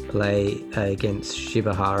play against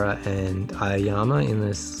Shibahara and Aoyama in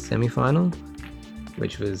the semi-final,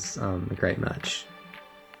 which was a great match.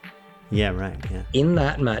 Yeah, right, yeah. In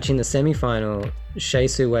that match, in the semi-final, Shea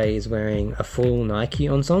Su Wei is wearing a full Nike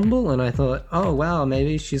ensemble, and I thought, oh wow,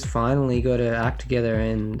 maybe she's finally got her act together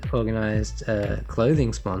and organised a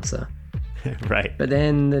clothing sponsor. Right. But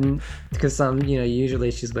then because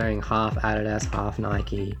usually she's wearing half Adidas, half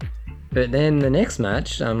Nike. But then the next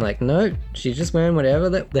match, I'm like, no, she's just wearing whatever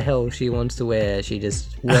the hell she wants to wear. She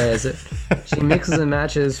just wears it. She mixes and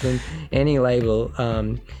matches from any label.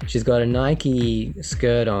 She's got a Nike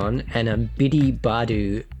skirt on and a Bidi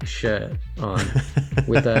Badu shirt on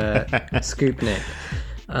with a scoop neck.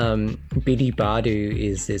 Bidi Badu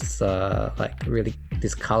is this really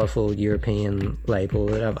this colourful European label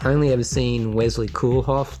that I've only ever seen Wesley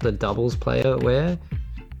Koolhof, the doubles player, wear.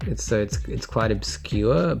 It's quite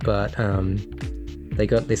obscure, but they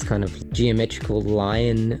got this kind of geometrical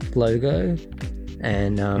lion logo,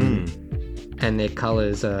 and their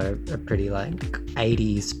colors are pretty like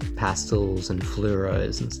 80s pastels and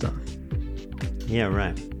fluoros and stuff. Yeah,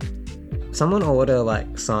 right. Someone ought to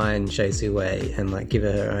sign Shea Suwei and give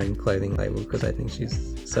her her own clothing label, because I think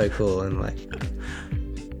she's so cool and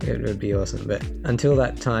it would be awesome. But until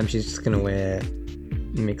that time, she's just gonna wear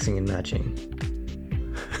mixing and matching.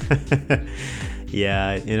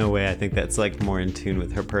 Yeah, in a way, I think that's more in tune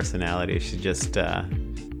with her personality. She just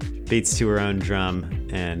beats to her own drum,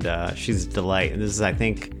 and she's a delight. And this is, I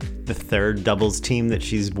think, the third doubles team that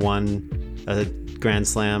she's won a Grand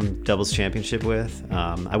Slam doubles championship with.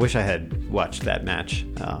 I wish I had watched that match.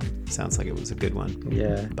 Sounds like it was a good one.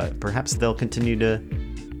 Yeah. But perhaps they'll continue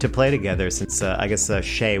to play together, since I guess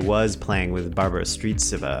Shea was playing with Barbara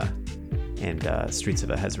Streetsova, and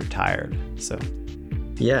Streetsova has retired. So.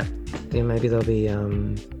 Yeah, maybe they'll be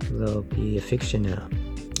a fixture now.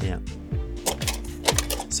 Yeah.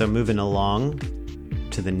 So moving along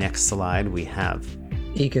to the next slide, we have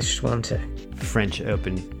Iga Swiatek, French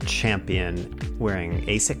Open champion, wearing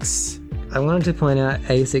Asics. I wanted to point out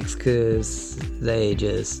Asics because they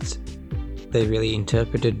really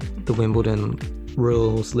interpreted the Wimbledon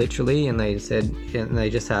rules literally, and they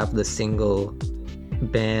just have the single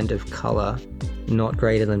band of color not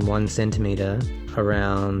greater than 1 centimeter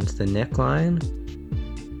around the neckline,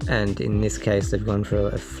 and in this case they've gone for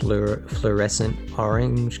a fluorescent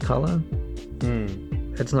orange color.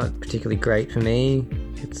 It's not particularly great for me.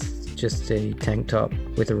 It's just a tank top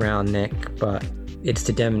with a round neck, but it's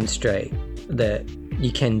to demonstrate that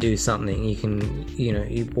you can do something. You can,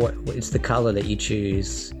 it's the color that you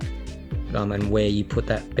choose, and where you put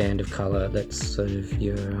that band of color. That's sort of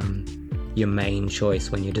your main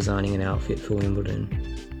choice when you're designing an outfit for Wimbledon.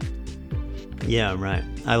 Yeah, right.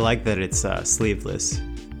 I like that it's sleeveless.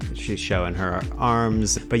 She's showing her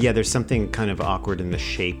arms. But yeah, there's something kind of awkward in the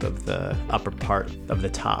shape of the upper part of the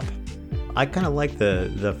top. I kind of like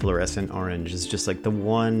the fluorescent orange. It's just the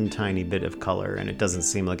one tiny bit of color, and it doesn't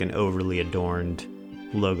seem like an overly adorned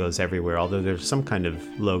logos everywhere, although there's some kind of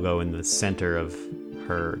logo in the center of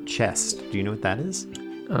her chest. Do you know what that is?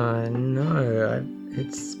 No.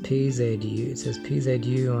 It's PZU. It says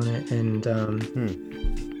PZU on it, and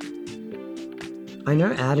I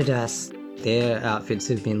know Adidas, their outfits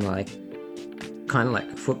have been kind of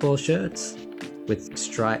like football shirts with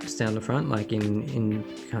stripes down the front, in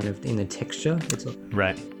kind of in the texture. It's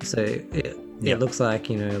right. So it looks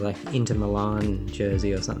like Inter Milan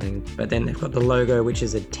jersey or something. But then they've got the logo, which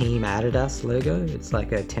is a Team Adidas logo. It's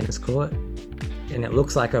like a tennis court, and it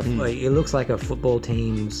looks like a football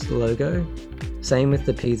team's logo. Same with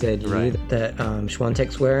the PZU that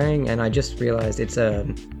Swiatek's wearing, and I just realized it's a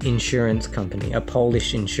insurance company, a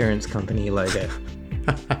Polish insurance company logo.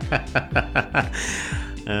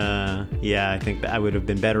 Yeah, I think that I would have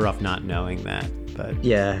been better off not knowing that, but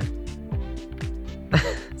yeah.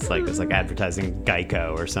 it's like advertising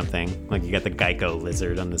Geico or something. You got the Geico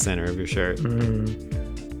lizard on the center of your shirt.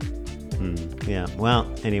 Yeah.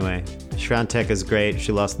 Well, anyway, Swiatek is great.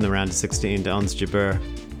 She lost in the round of 16 to Ons Jabeur.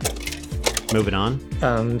 Moving on.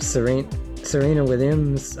 Serena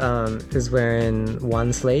Williams is wearing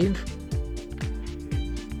one sleeve.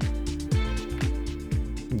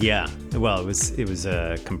 Yeah. Well, it was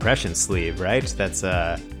a compression sleeve, right? It's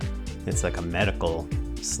like a medical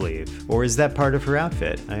sleeve. Or is that part of her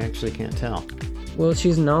outfit? I actually can't tell. Well,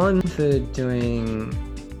 she's known for doing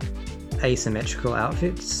asymmetrical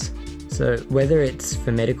outfits. So whether it's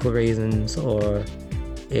for medical reasons or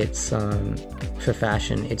it's for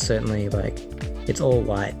fashion, it's certainly it's all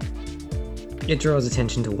white. It draws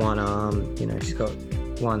attention to one arm. She's got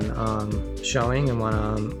one arm showing and one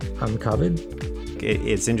arm uncovered.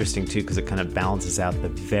 It's interesting too because it kind of balances out the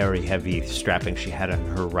very heavy strapping she had on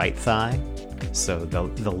her right thigh. So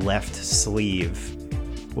the left sleeve,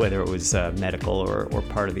 whether it was medical or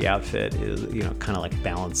part of the outfit, is kind of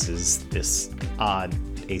balances this odd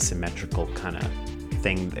asymmetrical kind of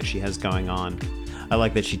thing that she has going on. I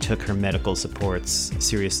like that she took her medical supports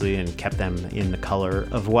seriously and kept them in the color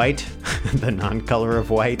of white, the non-color of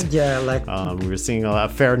white. Yeah, like We were seeing a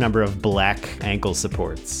fair number of black ankle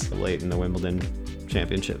supports late in the Wimbledon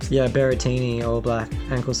championships. yeah, Berrettini all black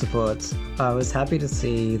ankle supports. I was happy to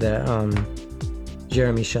see that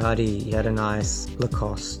Jeremy Chardy, he had a nice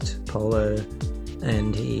Lacoste polo,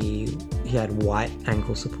 and he had white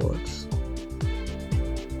ankle supports.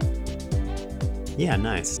 Yeah,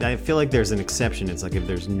 nice. I feel like there's an exception. It's like if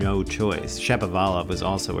there's no choice. Shapovalov was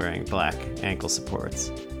also wearing black ankle supports.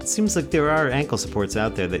 It seems like there are ankle supports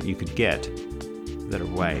out there that you could get that are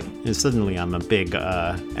white. And suddenly I'm a big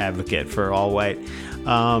advocate for all white.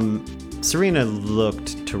 Serena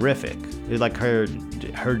looked terrific. Like her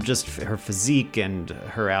physique and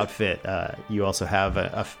her outfit. You also have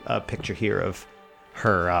a picture here of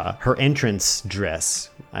her entrance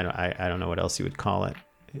dress. I don't know what else you would call it.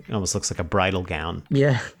 It almost looks like a bridal gown.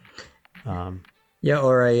 Yeah. Yeah,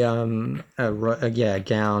 or a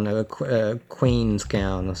gown, a queen's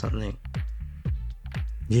gown or something.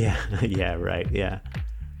 Yeah, yeah, right, yeah.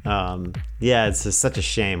 Yeah, it's just such a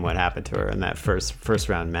shame what happened to her in that first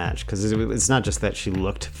round match, because it's not just that she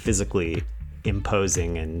looked physically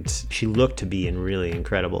imposing and she looked to be in really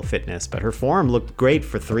incredible fitness, but her form looked great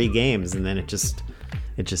for 3 games, and then it just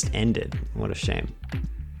ended. What a shame.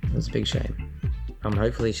 It was a big shame.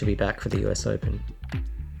 Hopefully she'll be back for the US Open.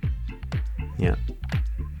 Yeah.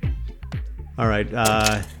 All right.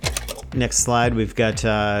 Next slide. We've got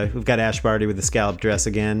Ash Barty with the scallop dress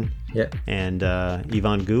again. Yep. And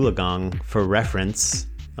Yvonne Goolagong for reference.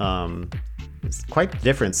 It's quite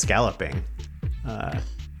different scalloping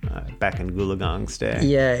back in Goolagong's day.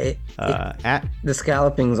 Yeah. The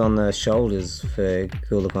scalloping's on the shoulders for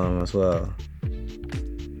Goolagong as well.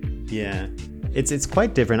 Yeah. It's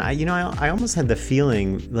quite different. I almost had the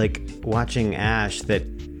feeling, like, watching Ash, that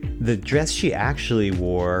the dress she actually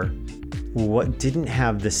wore didn't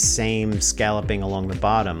have the same scalloping along the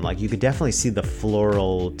bottom. Like, you could definitely see the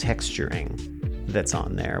floral texturing that's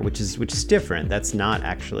on there, which is different. That's not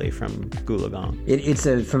actually from Goolagong. It's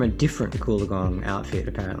from a different Goolagong outfit,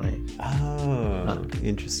 apparently. Oh,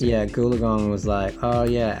 interesting. Yeah, Goolagong was like, oh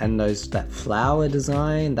yeah, and that flower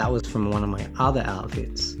design, that was from one of my other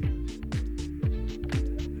outfits.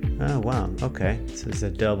 Oh wow, okay. So it's a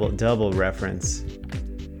double reference.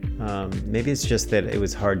 Maybe it's just that it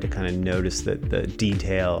was hard to kind of notice the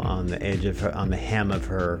detail on the edge of her, on the hem of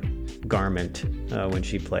her garment when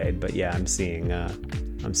she played. But yeah, I'm seeing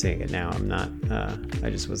it now. I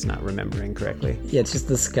just was not remembering correctly. Yeah, it's just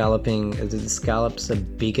the scalloping. The scallops are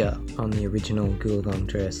bigger on the original Goolagong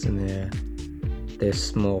dress, and they're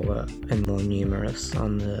smaller and more numerous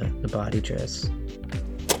on the Barty dress.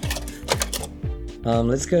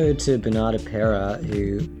 Let's go to Bernarda Pera,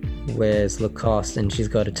 who wears Lacoste, and she's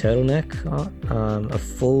got a turtleneck, a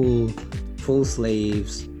full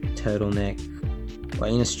sleeves turtleneck.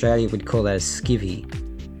 Well, in Australia we'd call that a skivvy.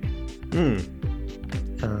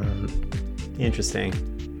 Interesting.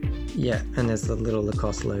 Yeah, and there's the little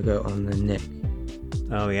Lacoste logo on the neck.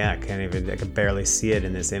 Oh yeah, I can barely see it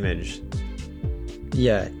in this image.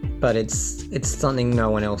 Yeah, but it's something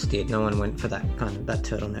no one else did. No one went for that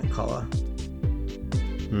turtleneck collar.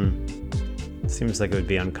 Seems like it would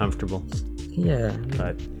be uncomfortable. Yeah.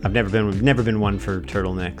 But I've never been one for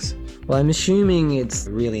turtlenecks. Well, I'm assuming it's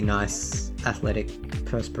really nice athletic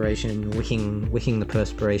perspiration, wicking the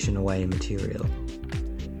perspiration away material.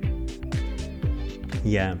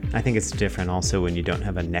 Yeah, I think it's different also when you don't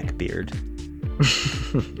have a neck beard.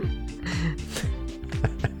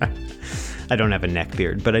 I don't have a neck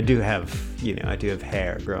beard, but I do have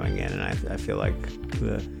hair growing in, and I feel like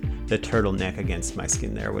the turtleneck against my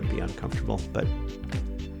skin there would be uncomfortable. But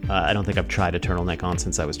I don't think I've tried a turtleneck on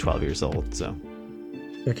since I was 12 years old. So.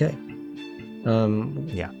 Okay.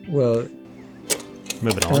 Yeah. Well.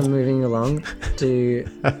 Moving on. Moving along to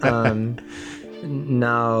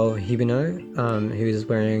Nao Hibino, who is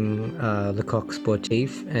wearing Le Coq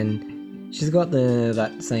Sportif, and she's got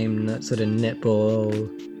that same sort of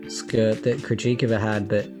netball skirt that Krejcikova had,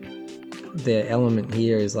 but the element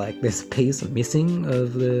here is like there's a piece missing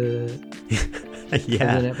of the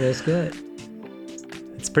netball skirt.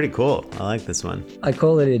 It's pretty cool. I like this one. I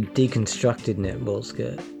call it a deconstructed netball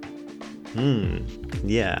skirt.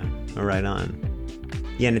 Yeah. Right on.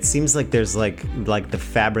 Yeah, and it seems like there's like the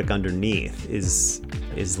fabric underneath is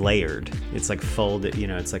layered. It's like folded.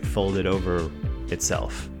 It's like folded over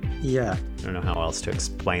itself. Yeah. I don't know how else to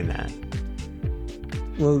explain that.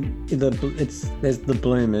 Well, there's the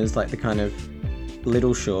bloomers, like the kind of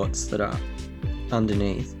little shorts that are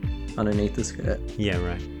underneath the skirt. Yeah,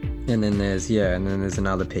 right. And then there's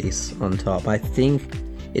another piece on top. I think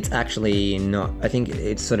it's actually not. I think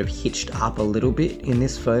it's sort of hitched up a little bit in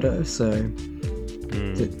this photo. So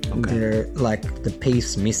they're like the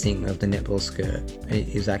piece missing of the netball skirt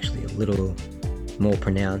is actually a little more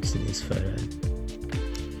pronounced in this photo.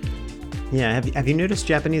 Yeah, have you noticed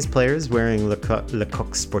Japanese players wearing Le Coq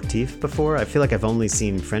Sportif before? I feel like I've only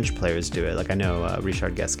seen French players do it. Like I know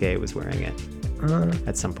Richard Gasquet was wearing it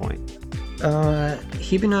at some point.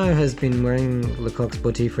 Hibino has been wearing Le Coq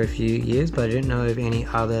Sportif for a few years, but I don't know of any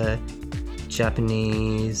other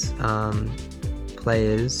Japanese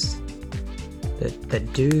players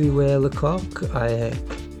that do wear Le Coq.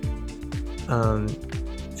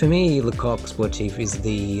 For me, Le Coq Sportif is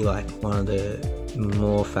one of the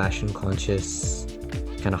more fashion conscious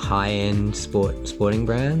kind of high-end sporting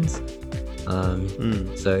brands.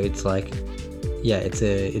 So it's like, yeah, it's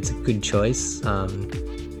a good choice.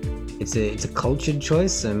 It's a cultured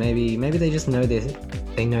choice, so maybe they just know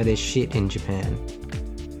their shit in Japan.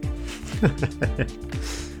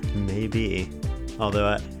 Maybe,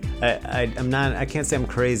 although I can't say I'm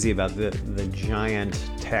crazy about the giant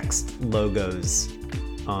text logos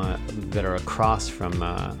that are across from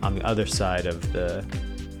on the other side of the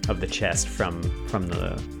chest from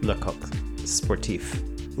the Le Coq Sportif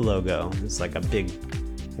logo. It's like a big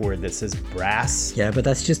word that says brass. Yeah, but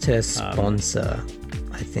that's just her sponsor,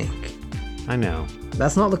 I think. I know.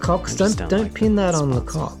 That's not Le Coq. Don't like pin that on Le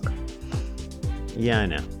Coq. Yeah, I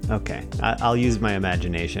know. Okay, I'll use my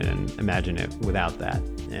imagination and imagine it without that.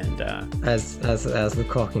 And as Le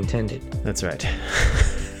Coq intended. That's right.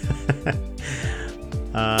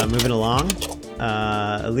 Moving along,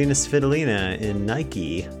 Alina Svitolina in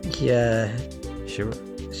Nike. Yeah. Sure.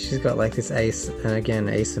 She's got like this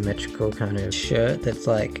asymmetrical kind of shirt that's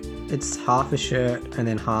like, it's half a shirt and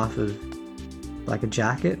then half of like a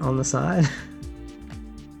jacket on the side.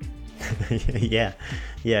 Yeah,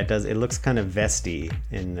 it does. It looks kind of vesty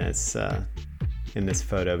in this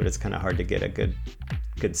photo, but it's kind of hard to get a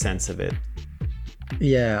good sense of it.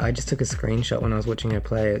 Yeah, I just took a screenshot when I was watching her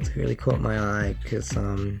play. It really caught my eye because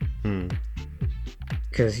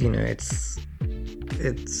you know it's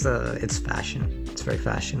fashion. It's very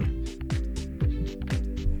fashion.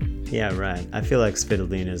 Yeah, right. I feel like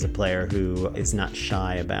Svitolina is a player who is not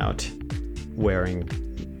shy about wearing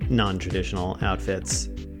non-traditional outfits.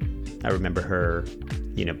 I remember her,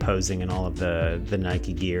 posing in all of the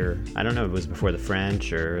Nike gear. I don't know if it was before the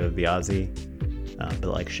French or the Aussie, but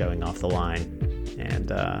like showing off the line and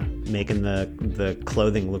making the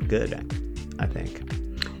clothing look good, I think.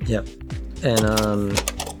 Yep.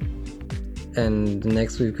 And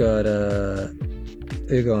next we've got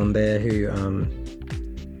Ugo Humbert who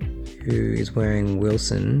is wearing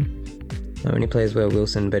Wilson. Not many players wear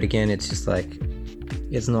Wilson, but again, it's just like,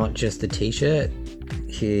 it's not just a t-shirt.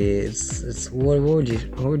 Here, what would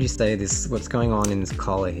you say what's going on in this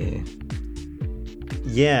collar here?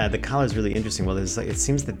 Yeah, the collar is really interesting. Well, it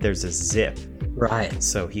seems that there's a zip. Right.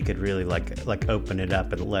 So he could really like open it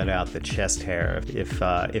up and let out the chest hair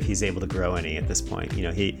if he's able to grow any at this point.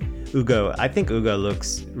 I think Ugo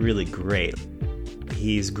looks really great.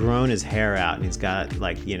 He's grown his hair out and he's got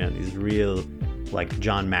these real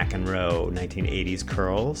John McEnroe 1980s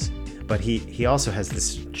curls, but he also has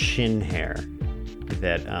this chin hair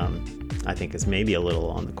that I think is maybe a little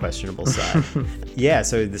on the questionable side. Yeah,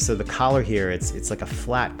 so the collar here, it's like a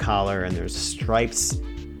flat collar and there's stripes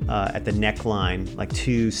at the neckline, like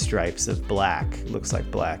 2 stripes of black, looks like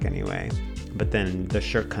black anyway, but then the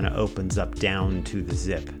shirt kind of opens up down to the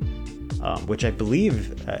zip, which I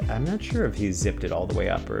believe, I'm not sure if he zipped it all the way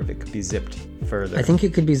up or if it could be zipped further. I think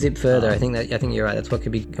it could be zipped further. I think you're right. That's what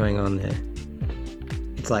could be going on there.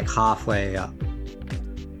 It's like halfway up.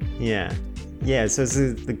 Yeah, so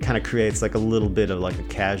it kind of creates like a little bit of like a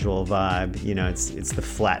casual vibe. It's the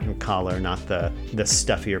flattened collar, not the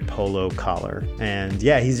stuffier polo collar. And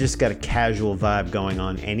yeah, he's just got a casual vibe going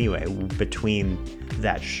on anyway between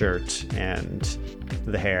that shirt and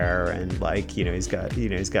the hair, and he's got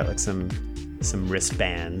like some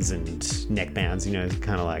wristbands and neck bands.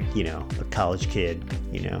 Kind of like a college kid,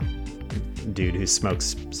 dude who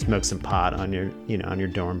smokes some pot on your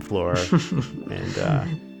dorm floor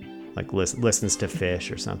and listens to Fish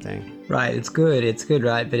or something. Right, it's good,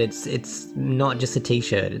 right? But it's not just a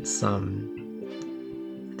t-shirt. It's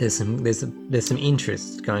there's some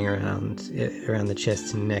interest going around the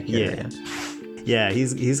chest and neck area. Yeah,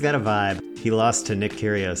 he's got a vibe. He lost to Nick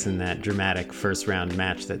Kyrgios in that dramatic first round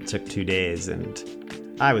match that took 2 days, and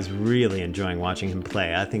I was really enjoying watching him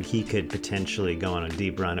play. I think he could potentially go on a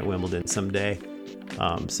deep run at Wimbledon someday.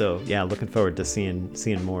 So yeah, looking forward to seeing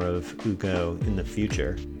more of Ugo in the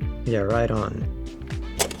future. Yeah, right on.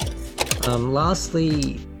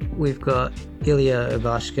 Lastly, we've got Ilya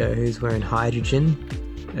Ivashko, who's wearing hydrogen,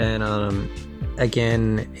 and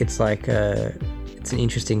again, it's like it's an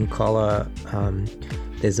interesting collar.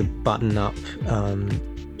 There's a button up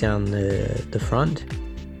down the front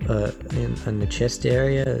in the chest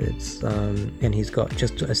area. It's and he's got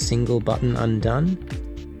just a single button undone,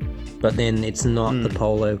 but then it's not the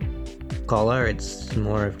polo collar. It's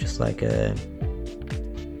more of just like a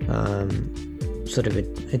sort of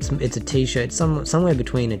it's a t-shirt, somewhere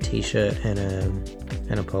between a t-shirt and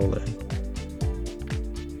a polo.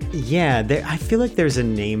 Yeah, I feel like there's a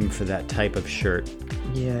name for that type of shirt.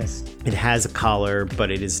 Yes. It has a collar,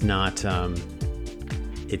 but it is not.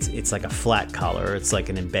 It's like a flat collar. It's like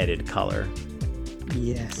an embedded collar.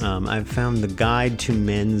 Yes. I've found the Guide to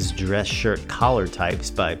Men's Dress Shirt Collar Types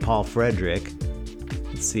by Paul Frederick.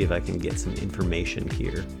 Let's see if I can get some information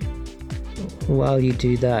here. While you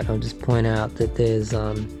do that, I'll just point out that there's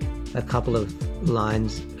a couple of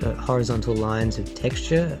lines, horizontal lines of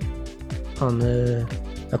texture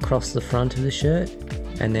across the front of the shirt,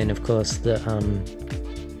 and then of course the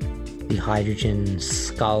hydrogen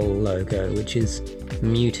skull logo, which is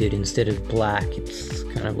muted instead of black. It's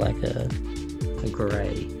kind of like a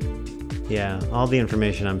gray. Yeah, all the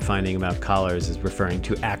information I'm finding about collars is referring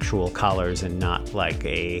to actual collars and not like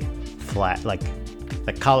a flat, like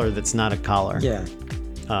a collar that's not a collar. Yeah.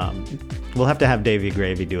 We'll have to have Davey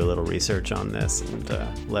Gravy do a little research on this and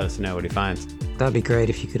let us know what he finds. That'd be great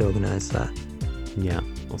if you could organize that. Yeah,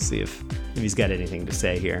 we'll see if he's got anything to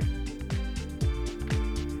say here.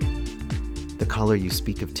 The collar you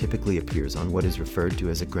speak of typically appears on what is referred to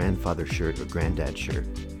as a grandfather shirt or granddad shirt.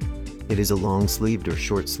 It is a long-sleeved or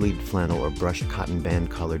short-sleeved flannel or brushed cotton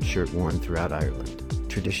band-collared shirt worn throughout Ireland.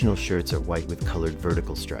 Traditional shirts are white with colored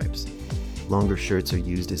vertical stripes. Longer shirts are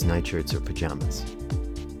used as nightshirts or pajamas.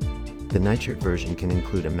 The nightshirt version can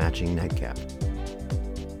include a matching nightcap.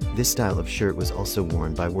 This style of shirt was also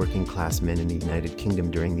worn by working-class men in the United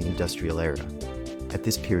Kingdom during the industrial era. At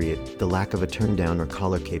this period, the lack of a turn-down or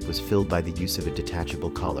collar cape was filled by the use of a detachable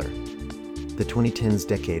collar. The 2010s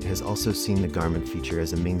decade has also seen the garment feature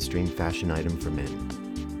as a mainstream fashion item for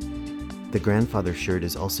men. The grandfather shirt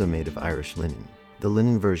is also made of Irish linen. The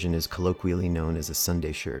linen version is colloquially known as a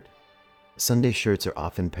Sunday shirt. Sunday shirts are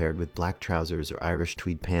often paired with black trousers or Irish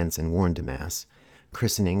tweed pants and worn to mass,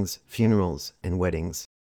 christenings, funerals, and weddings.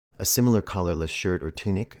 A similar collarless shirt or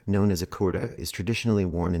tunic, known as a kurta, is traditionally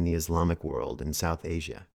worn in the Islamic world and South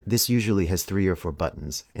Asia. This usually has 3 or 4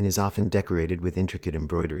 buttons and is often decorated with intricate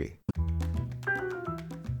embroidery.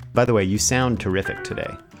 By the way, you sound terrific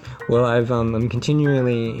today. Well, I'm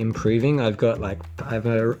continually improving. I have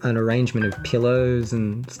an arrangement of pillows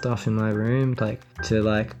and stuff in my room, to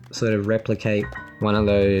sort of replicate one of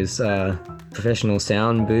those professional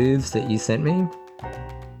sound booths that you sent me.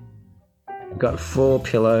 I've got 4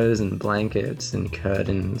 pillows and blankets and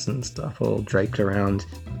curtains and stuff all draped around.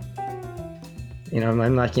 You know,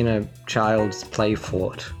 I'm like in a child's play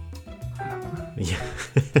fort. Yeah,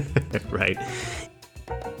 right.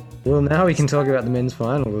 Well, now we can talk about the men's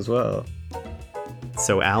final as well.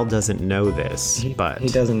 So Al doesn't know this, but... He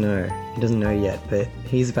doesn't know. He doesn't know yet, but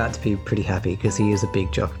he's about to be pretty happy because he is a big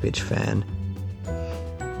Djokovic fan.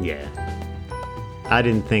 Yeah. I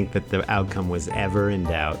didn't think that the outcome was ever in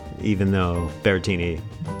doubt, even though Berrettini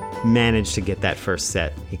managed to get that first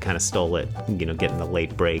set. He kind of stole it, getting the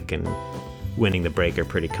late break and winning the breaker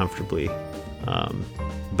pretty comfortably.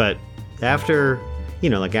 But after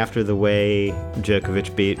the way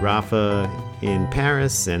Djokovic beat Rafa in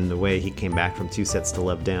Paris and the way he came back from 2 sets to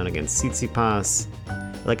love down against Tsitsipas,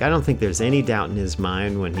 I don't think there's any doubt in his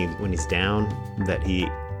mind when he's down that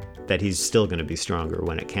he's still going to be stronger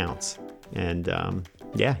when it counts. And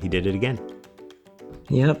yeah, he did it again.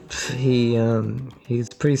 Yep, he's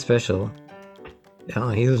pretty special.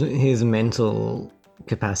 His mental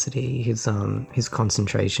capacity, his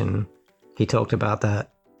concentration. He talked about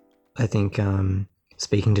that, I think,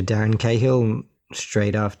 speaking to Darren Cahill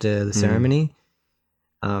straight after the ceremony.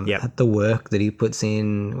 At the work that he puts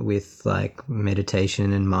in with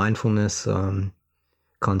meditation and mindfulness,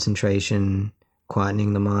 concentration,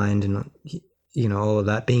 quietening the mind, and all of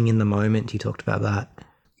that, being in the moment. He talked about that.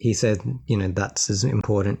 He said, that's as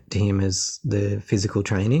important to him as the physical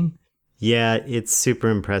training. Yeah, it's super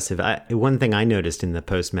impressive. One thing I noticed in the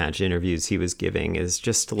post-match interviews he was giving is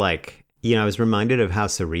just I was reminded of how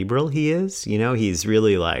cerebral he is. He's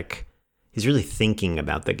really thinking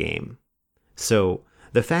about the game. So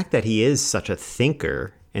the fact that he is such a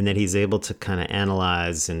thinker and that he's able to kind of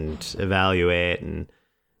analyze and evaluate and,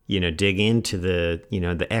 dig into the,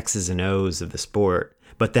 the X's and O's of the sport,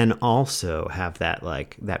 but then also have that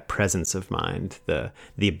like that presence of mind, the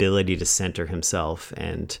ability to center himself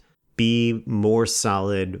and be more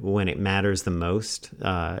solid when it matters the most.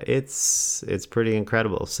 It's pretty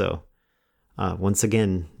incredible. So once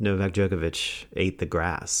again, Novak Djokovic ate the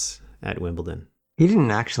grass at Wimbledon. He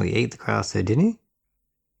didn't actually eat the grass though, did he?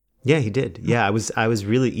 Yeah, he did. Yeah, I was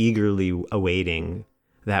really eagerly awaiting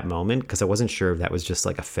that moment because I wasn't sure if that was just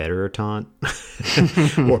like a Federer taunt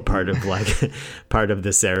or part of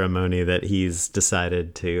the ceremony that he's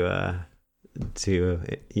decided to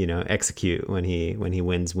execute when he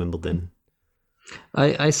wins Wimbledon.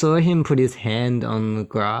 I saw him put his hand on the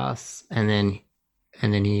grass and then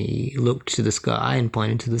he looked to the sky and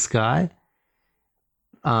pointed to the sky.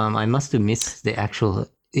 I must have missed the actual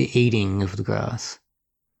eating of the grass.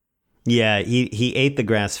 Yeah, he ate the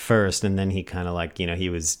grass first, and then he kind of like, he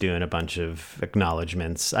was doing a bunch of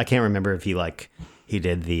acknowledgments. I can't remember if he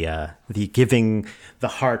did the giving the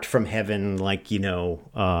heart from heaven, like,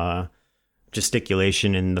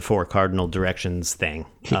 gesticulation in the 4 cardinal directions thing.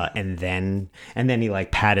 And then he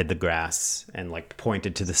like patted the grass and like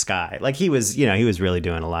pointed to the sky. Like he was really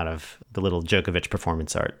doing a lot of the little Djokovic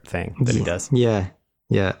performance art thing that he does. Yeah,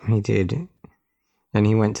 he did. And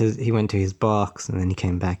he went to his box, and then he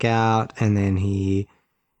came back out, and then he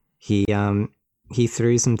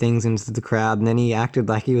threw some things into the crowd, and then he acted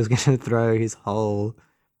like he was going to throw his whole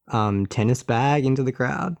tennis bag into the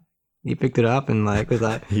crowd. He picked it up and like was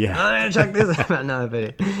like, yeah, I'm gonna chuck this out. No,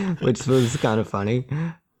 which was kind of funny.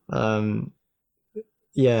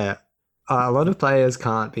 Yeah, a lot of players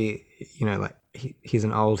can't be, like he's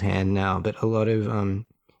an old hand now, but a lot of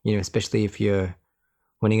especially if you're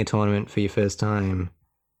winning a tournament for your first time,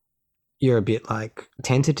 you're a bit like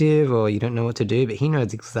tentative or you don't know what to do, but he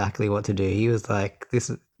knows exactly what to do. He was like,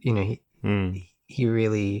 this is, he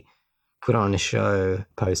really put on a show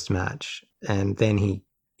post-match, and then he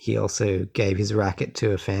also gave his racket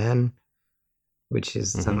to a fan, which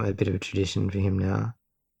is a bit of a tradition for him now.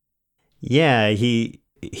 Yeah,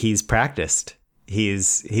 he's practiced.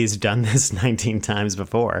 He's done this 19 times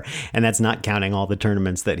before, and that's not counting all the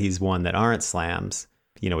tournaments that he's won that aren't slams,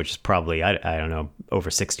 which is probably, I don't know,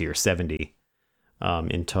 over 60 or 70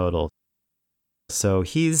 in total. So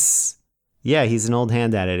he's an old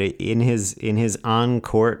hand at it. In his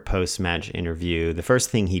on-court post-match interview, the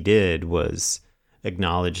first thing he did was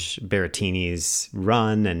acknowledge Berrettini's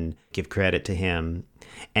run and give credit to him.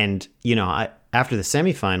 And, after the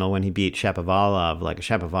semifinal, when he beat Shapovalov, like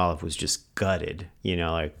Shapovalov was just gutted,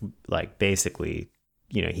 like basically,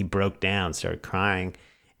 he broke down, started crying,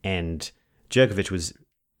 and Djokovic was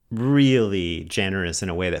really generous in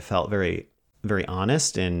a way that felt very, very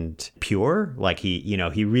honest and pure. Like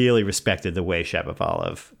he really respected the way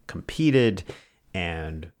Shapovalov competed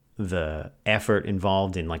and the effort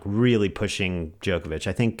involved in like really pushing Djokovic.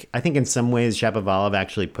 I think in some ways Shapovalov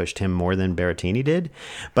actually pushed him more than Berrettini did,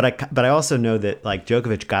 but I also know that like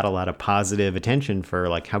Djokovic got a lot of positive attention for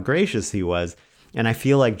like how gracious he was, and I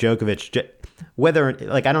feel like Djokovic, whether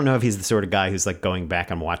like I don't know if he's the sort of guy who's like going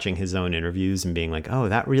back and watching his own interviews and being like, oh,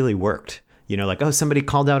 that really worked. Like, oh, somebody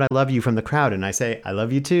called out, I love you from the crowd. And I say, I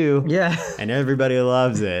love you too. Yeah. And everybody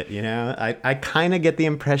loves it. I kind of get the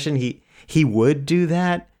impression he would do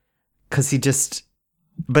that because he just,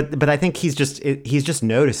 but I think he's just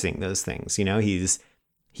noticing those things.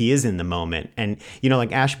 He is in the moment. And,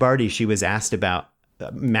 like Ash Barty, she was asked about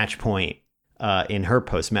match point in her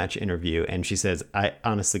post-match interview, and she says, I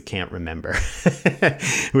honestly can't remember,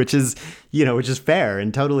 which is fair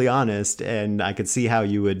and totally honest. And I could see how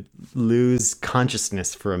you would lose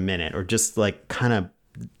consciousness for a minute, or just like kind of,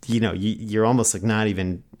 you're almost like not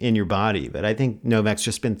even in your body. But I think Novak's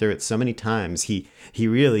just been through it so many times. He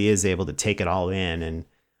really is able to take it all in,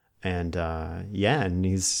 and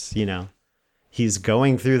he's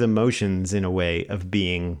going through the motions in a way of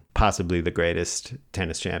being possibly the greatest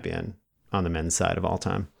tennis champion on the men's side of all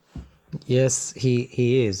time. Yes,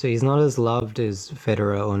 he is. He's not as loved as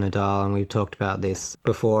Federer or Nadal, and we've talked about this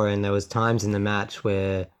before, and there was times in the match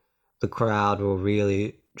where the crowd were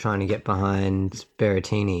really trying to get behind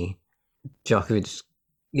Berrettini. Djokovic,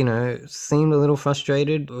 seemed a little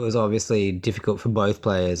frustrated. It was obviously difficult for both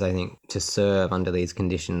players, I think, to serve under these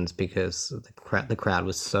conditions because the crowd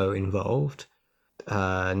was so involved.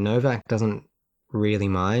 Novak doesn't really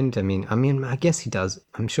mind. I mean, I guess he does.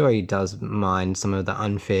 I'm sure he does mind some of the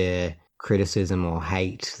unfair criticism or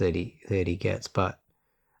hate that he gets, but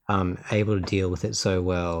able to deal with it so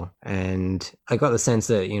well. And I got the sense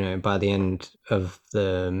that, by the end of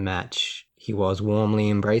the match, he was warmly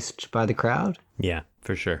embraced by the crowd. Yeah,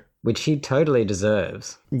 for sure. Which he totally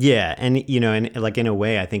deserves. Yeah, and and like in a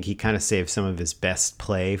way, I think he kind of saved some of his best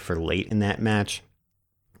play for late in that match.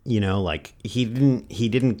 You know, like he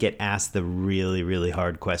didn't get asked the really, really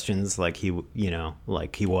hard questions like he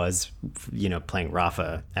was, playing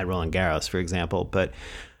Rafa at Roland Garros, for example. But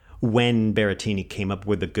when Berrettini came up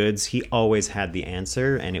with the goods, he always had the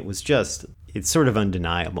answer, and it's sort of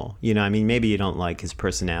undeniable. You know, I mean, maybe you don't like his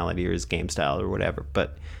personality or his game style or whatever,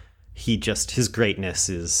 but his greatness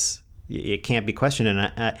it can't be questioned.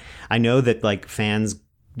 And I know that like fans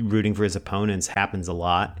rooting for his opponents happens a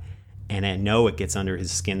lot, and I know it gets under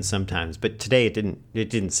his skin sometimes, but today it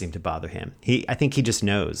didn't seem to bother him. I think he just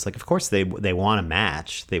knows, like, of course they want a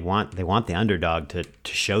match. They want the underdog to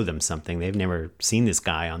show them something. They've never seen this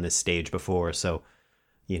guy on this stage before, so,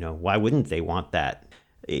 why wouldn't they want that?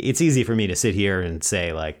 It's easy for me to sit here and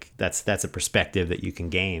say like that's a perspective that you can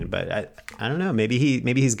gain, but I don't know. Maybe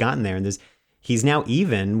he's gotten there, and he's now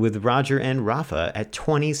even with Roger and Rafa at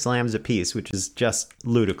 20 slams apiece, which is just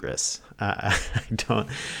ludicrous.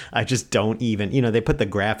 I just don't even, they put the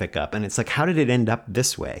graphic up and it's like, how did it end up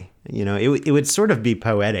this way? It would sort of be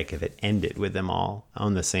poetic if it ended with them all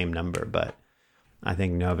on the same number, but I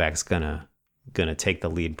think Novak's gonna take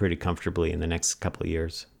the lead pretty comfortably in the next couple of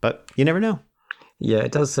years, but you never know. Yeah,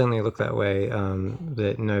 it does certainly look that way,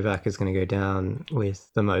 that Novak is going to go down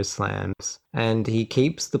with the most slams. And he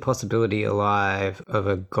keeps the possibility alive of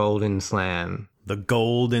a golden slam. The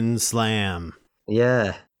golden slam.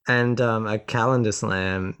 Yeah, and a calendar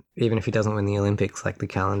slam, even if he doesn't win the Olympics, like the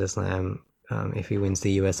calendar slam, if he wins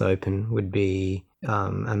the US Open, would be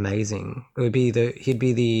amazing. He'd be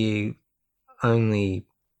the only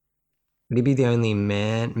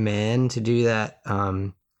man to do that,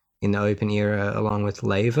 in the Open era, along with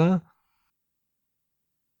Laver.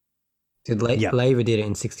 Laver did it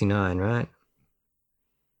in 69, right?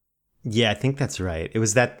 Yeah, I think that's right. It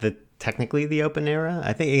was technically the Open era?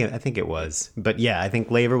 I think it was. But yeah, I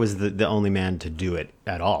think Laver was the only man to do it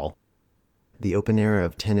at all. The Open era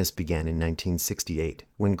of tennis began in 1968,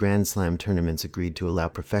 when Grand Slam tournaments agreed to allow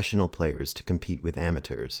professional players to compete with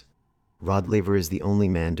amateurs. Rod Laver is the only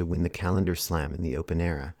man to win the calendar slam in the Open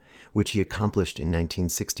era, which he accomplished in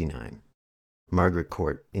 1969. Margaret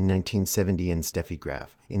Court in 1970 and Steffi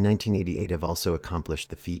Graf in 1988 have also accomplished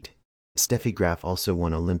the feat. Steffi Graf also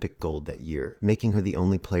won Olympic gold that year, making her the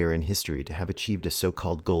only player in history to have achieved a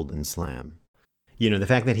so-called golden slam. The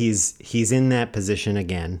fact that he's in that position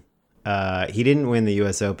again. He didn't win the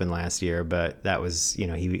U.S. Open last year, but that was,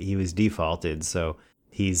 he was defaulted, so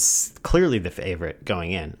he's clearly the favorite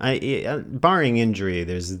going in. Barring injury,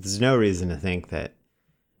 there's no reason to think that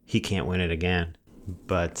he can't win it again.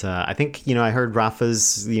 But I think, I heard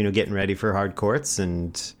Rafa's, getting ready for hard courts,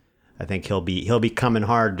 and I think he'll be coming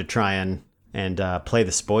hard to try and play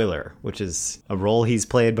the spoiler, which is a role he's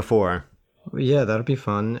played before. Yeah, that'll be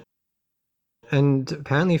fun. And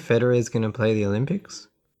apparently Federer is going to play the Olympics.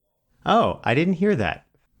 Oh, I didn't hear that.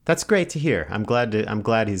 That's great to hear. I'm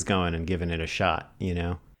glad he's going and giving it a shot.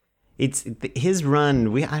 It's his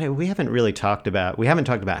run. We haven't talked about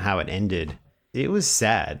how it ended. It was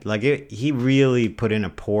sad. Like he really put in a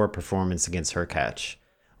poor performance against Hurkacz.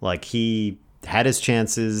 Like he had his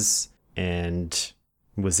chances and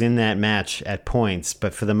was in that match at points,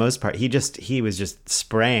 but for the most part, he was just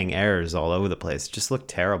spraying errors all over the place. It just looked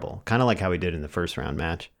terrible, kind of like how he did in the first round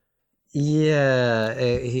match. Yeah,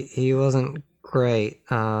 he wasn't great.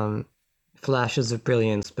 Flashes of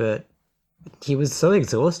brilliance, but he was so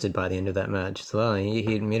exhausted by the end of that match as well.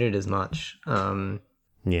 He admitted as much.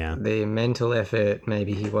 Yeah, the mental effort.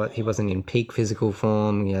 Maybe he wasn't in peak physical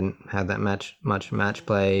form. He hadn't had that much match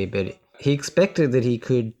play, but he expected that he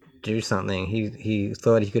could do something. He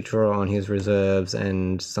thought he could draw on his reserves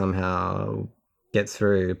and somehow get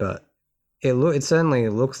through. But it certainly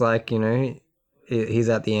looks like he's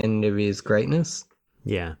at the end of his greatness.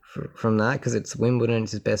 Yeah, from that, because it's Wimbledon,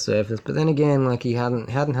 it's his best surface. But then again, like he hadn't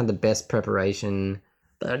had the best preparation.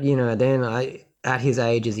 But then at his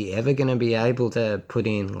age, is he ever going to be able to put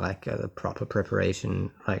in like a proper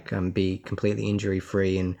preparation, like be completely injury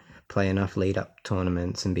free and play enough lead up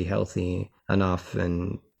tournaments and be healthy enough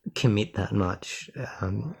and commit that much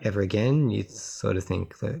ever again? You sort of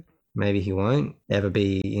think that maybe he won't ever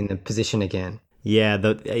be in the position again. Yeah,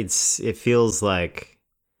 it feels like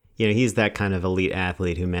he's that kind of elite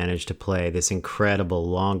athlete who managed to play this incredible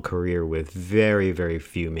long career with very, very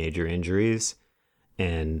few major injuries,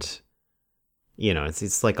 and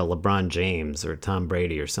it's like a LeBron James or Tom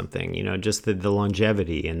Brady or something, just the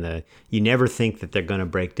longevity and you never think that they're going to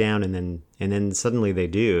break down, and then suddenly they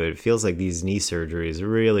do. It feels like these knee surgeries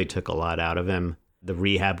really took a lot out of him. The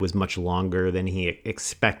rehab was much longer than he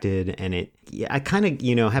expected, and I kind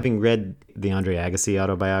of, having read the Andre Agassi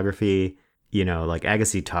autobiography, like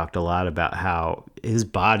Agassi talked a lot about how his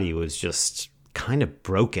body was just kind of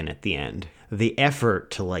broken at the end. The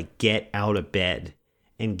effort to like get out of bed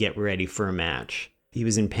and get ready for a match. He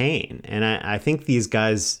was in pain. And I think these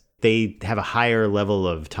guys, they have a higher level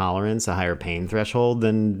of tolerance, a higher pain threshold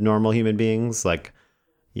than normal human beings. Like,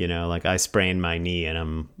 you know, like I sprained my knee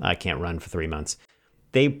and I can't run for 3 months.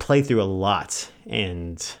 They play through a lot.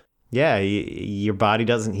 And yeah, your body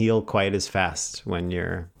doesn't heal quite as fast when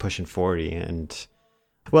you're pushing 40. And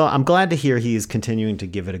well, I'm glad to hear he's continuing to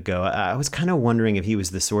give it a go. I was kind of wondering if he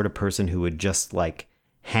was the sort of person who would just like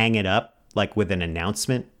hang it up like with an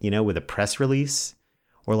announcement, you know, with a press release,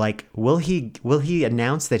 or like will he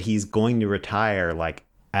announce that he's going to retire like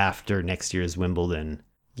after next year's Wimbledon,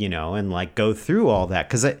 you know, and like go through all that?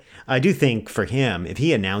 Because I do think for him, if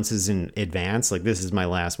he announces in advance, like this is my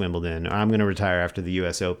last Wimbledon, or I'm going to retire after the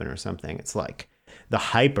US Open or something, it's like the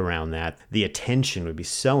hype around that, the attention would be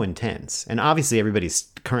so intense. And obviously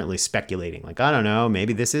everybody's currently speculating, like, I don't know,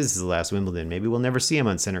 maybe this is his last Wimbledon. Maybe we'll never see him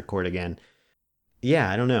on center court again.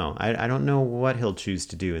 Yeah, I don't know. I don't know what he'll choose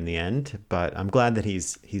to do in the end, but I'm glad that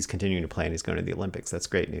he's continuing to play and he's going to the Olympics. That's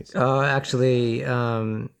great news. Oh, actually,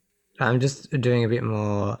 I'm just doing a bit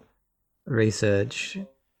more research,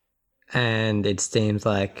 and it seems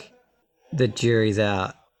like the jury's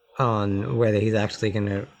out on whether he's actually going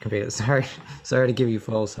to compete. Sorry to give you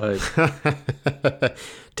false hope.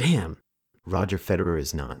 Damn. Roger Federer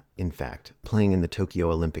is not, in fact, playing in the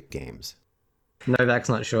Tokyo Olympic Games. Novak's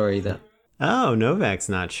not sure either. Oh, Novak's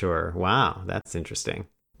not sure. Wow, that's interesting.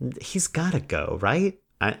 He's got to go, right?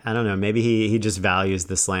 I don't know. Maybe he just values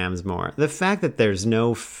the slams more. The fact that there's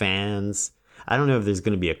no fans, I don't know if there's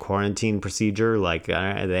going to be a quarantine procedure, like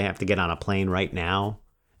they have to get on a plane right now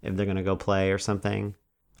if they're going to go play or something.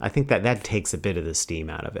 I think that takes a bit of the steam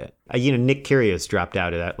out of it. You know, Nick Kyrgios dropped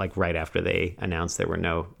out of that like right after they announced there were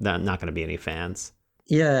not going to be any fans.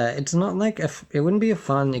 Yeah, it's not like it wouldn't be a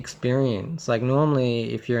fun experience. Like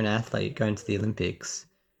normally, if you're an athlete, going to the Olympics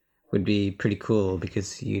would be pretty cool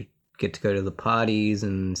because you get to go to the parties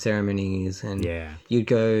and ceremonies, and you'd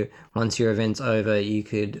go once your event's over. You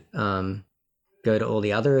could go to all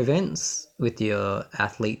the other events with your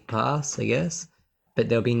athlete pass, I guess. But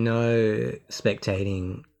there'll be no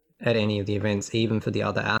spectating at any of the events, even for the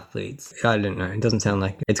other athletes. I don't know. It doesn't sound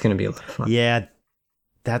like it's going to be a lot of fun. Yeah.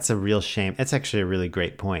 That's a real shame. It's actually a really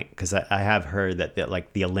great point, because I have heard that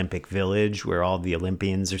like the Olympic Village where all the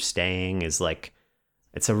Olympians are staying is like,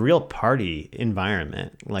 it's a real party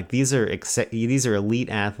environment. Like these are elite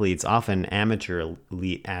athletes, often amateur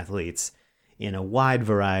elite athletes in a wide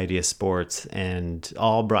variety of sports, and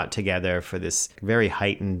all brought together for this very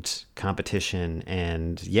heightened competition.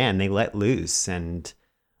 And they let loose, and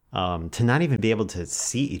to not even be able to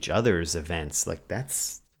see each other's events, like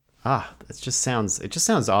it just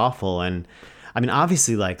sounds awful. And I mean,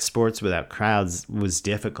 obviously like sports without crowds was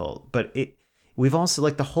difficult, but we've also,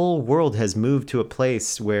 like, the whole world has moved to a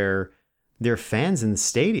place where there are fans in the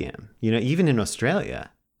stadium, you know, even in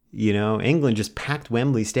Australia, you know, England just packed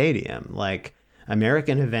Wembley Stadium. Like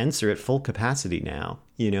American events are at full capacity now,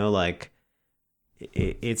 you know, like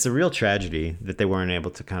it's a real tragedy that they weren't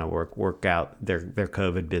able to kind of work out their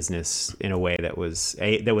COVID business in a way that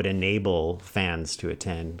would enable fans to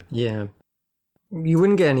attend. Yeah. You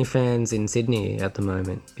wouldn't get any fans in Sydney at the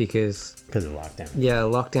moment because of lockdown. Yeah,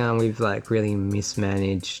 lockdown, we've like really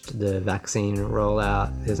mismanaged the vaccine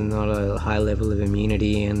rollout. There's not a high level of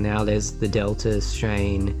immunity, and now there's the Delta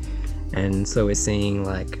strain, and so we're seeing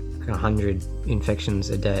like 100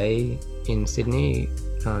 infections a day in Sydney.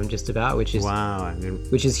 Just about, which is wow. I mean,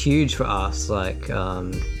 which is huge for us. Like,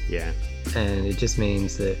 yeah, and it just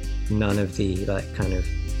means that none of the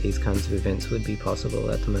these kinds of events would be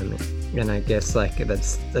possible at the moment. And I guess like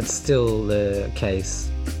that's still the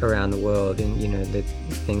case around the world. And you know that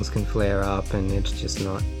things can flare up, and it's just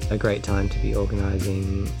not a great time to be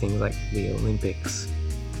organizing things like the Olympics.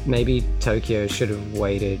 Maybe Tokyo should have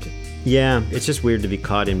waited. Yeah, it's just weird to be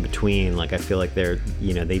caught in between. Like, I feel like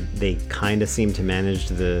they kind of seem to manage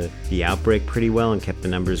the outbreak pretty well and kept the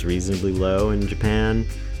numbers reasonably low in Japan.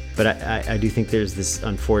 But I do think there's this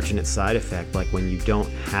unfortunate side effect, like when you don't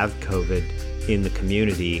have COVID in the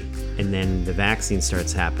community and then the vaccine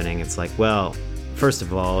starts happening, it's like, well, first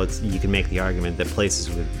of all, you can make the argument that places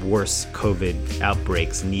with worse COVID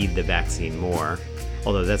outbreaks need the vaccine more,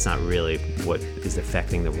 although that's not really what is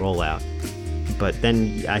affecting the rollout. But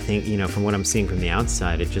then I think, you know, from what I'm seeing from the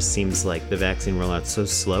outside, it just seems like the vaccine rollout's so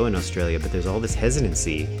slow in Australia, but there's all this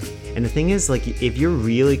hesitancy. And the thing is, like, if you're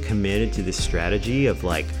really committed to this strategy of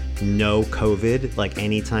like no COVID, like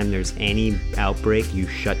anytime there's any outbreak, you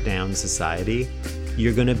shut down society,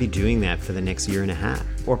 you're going to be doing that for the next year and a half,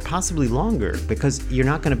 or possibly longer, because you're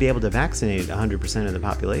not going to be able to vaccinate 100% of the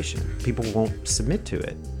population. People won't submit to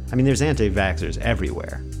it. I mean, there's anti-vaxxers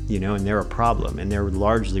everywhere, and they're a problem, and they're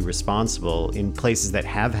largely responsible in places that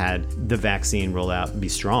have had the vaccine rollout be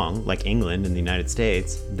strong, like England and the United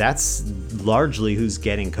States. That's largely who's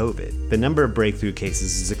getting COVID. The number of breakthrough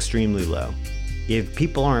cases is extremely low. If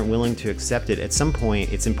people aren't willing to accept it, at some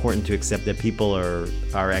point, it's important to accept that people are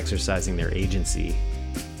exercising their agency.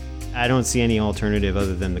 I don't see any alternative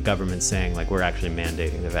other than the government saying, like, we're actually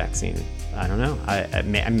mandating the vaccine. I don't know.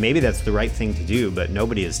 Maybe that's the right thing to do, but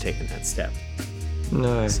nobody has taken that step.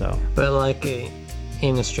 No. So, but like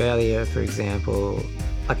in Australia, for example,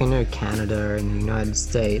 like I know Canada and the United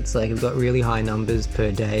States, like have got really high numbers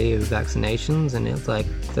per day of vaccinations, and it's like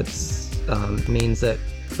that's means that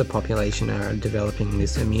the population are developing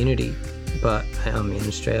this immunity. But in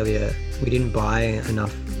Australia, we didn't buy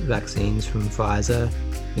enough vaccines from Pfizer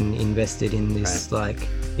and invested in this like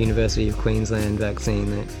University of Queensland vaccine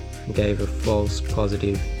that gave a false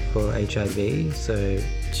positive for HIV. So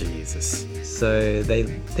Jesus. So they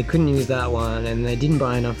couldn't use that one, and they didn't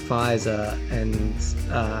buy enough Pfizer, and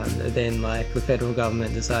then like the federal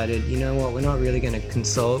government decided, you know what, we're not really going to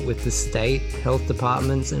consult with the state health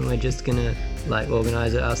departments, and we're just going to like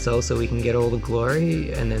organize it ourselves so we can get all the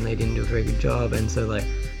glory. And then they didn't do a very good job, and so like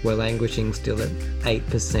we're languishing still at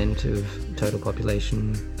 8% of total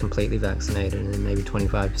population completely vaccinated, and then maybe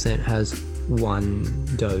 25% has one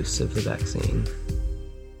dose of the vaccine.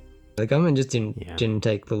 The government just didn't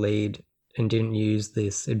take the lead and didn't use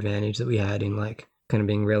this advantage that we had in like kind of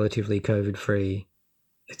being relatively COVID free.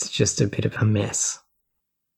 It's just a bit of a mess.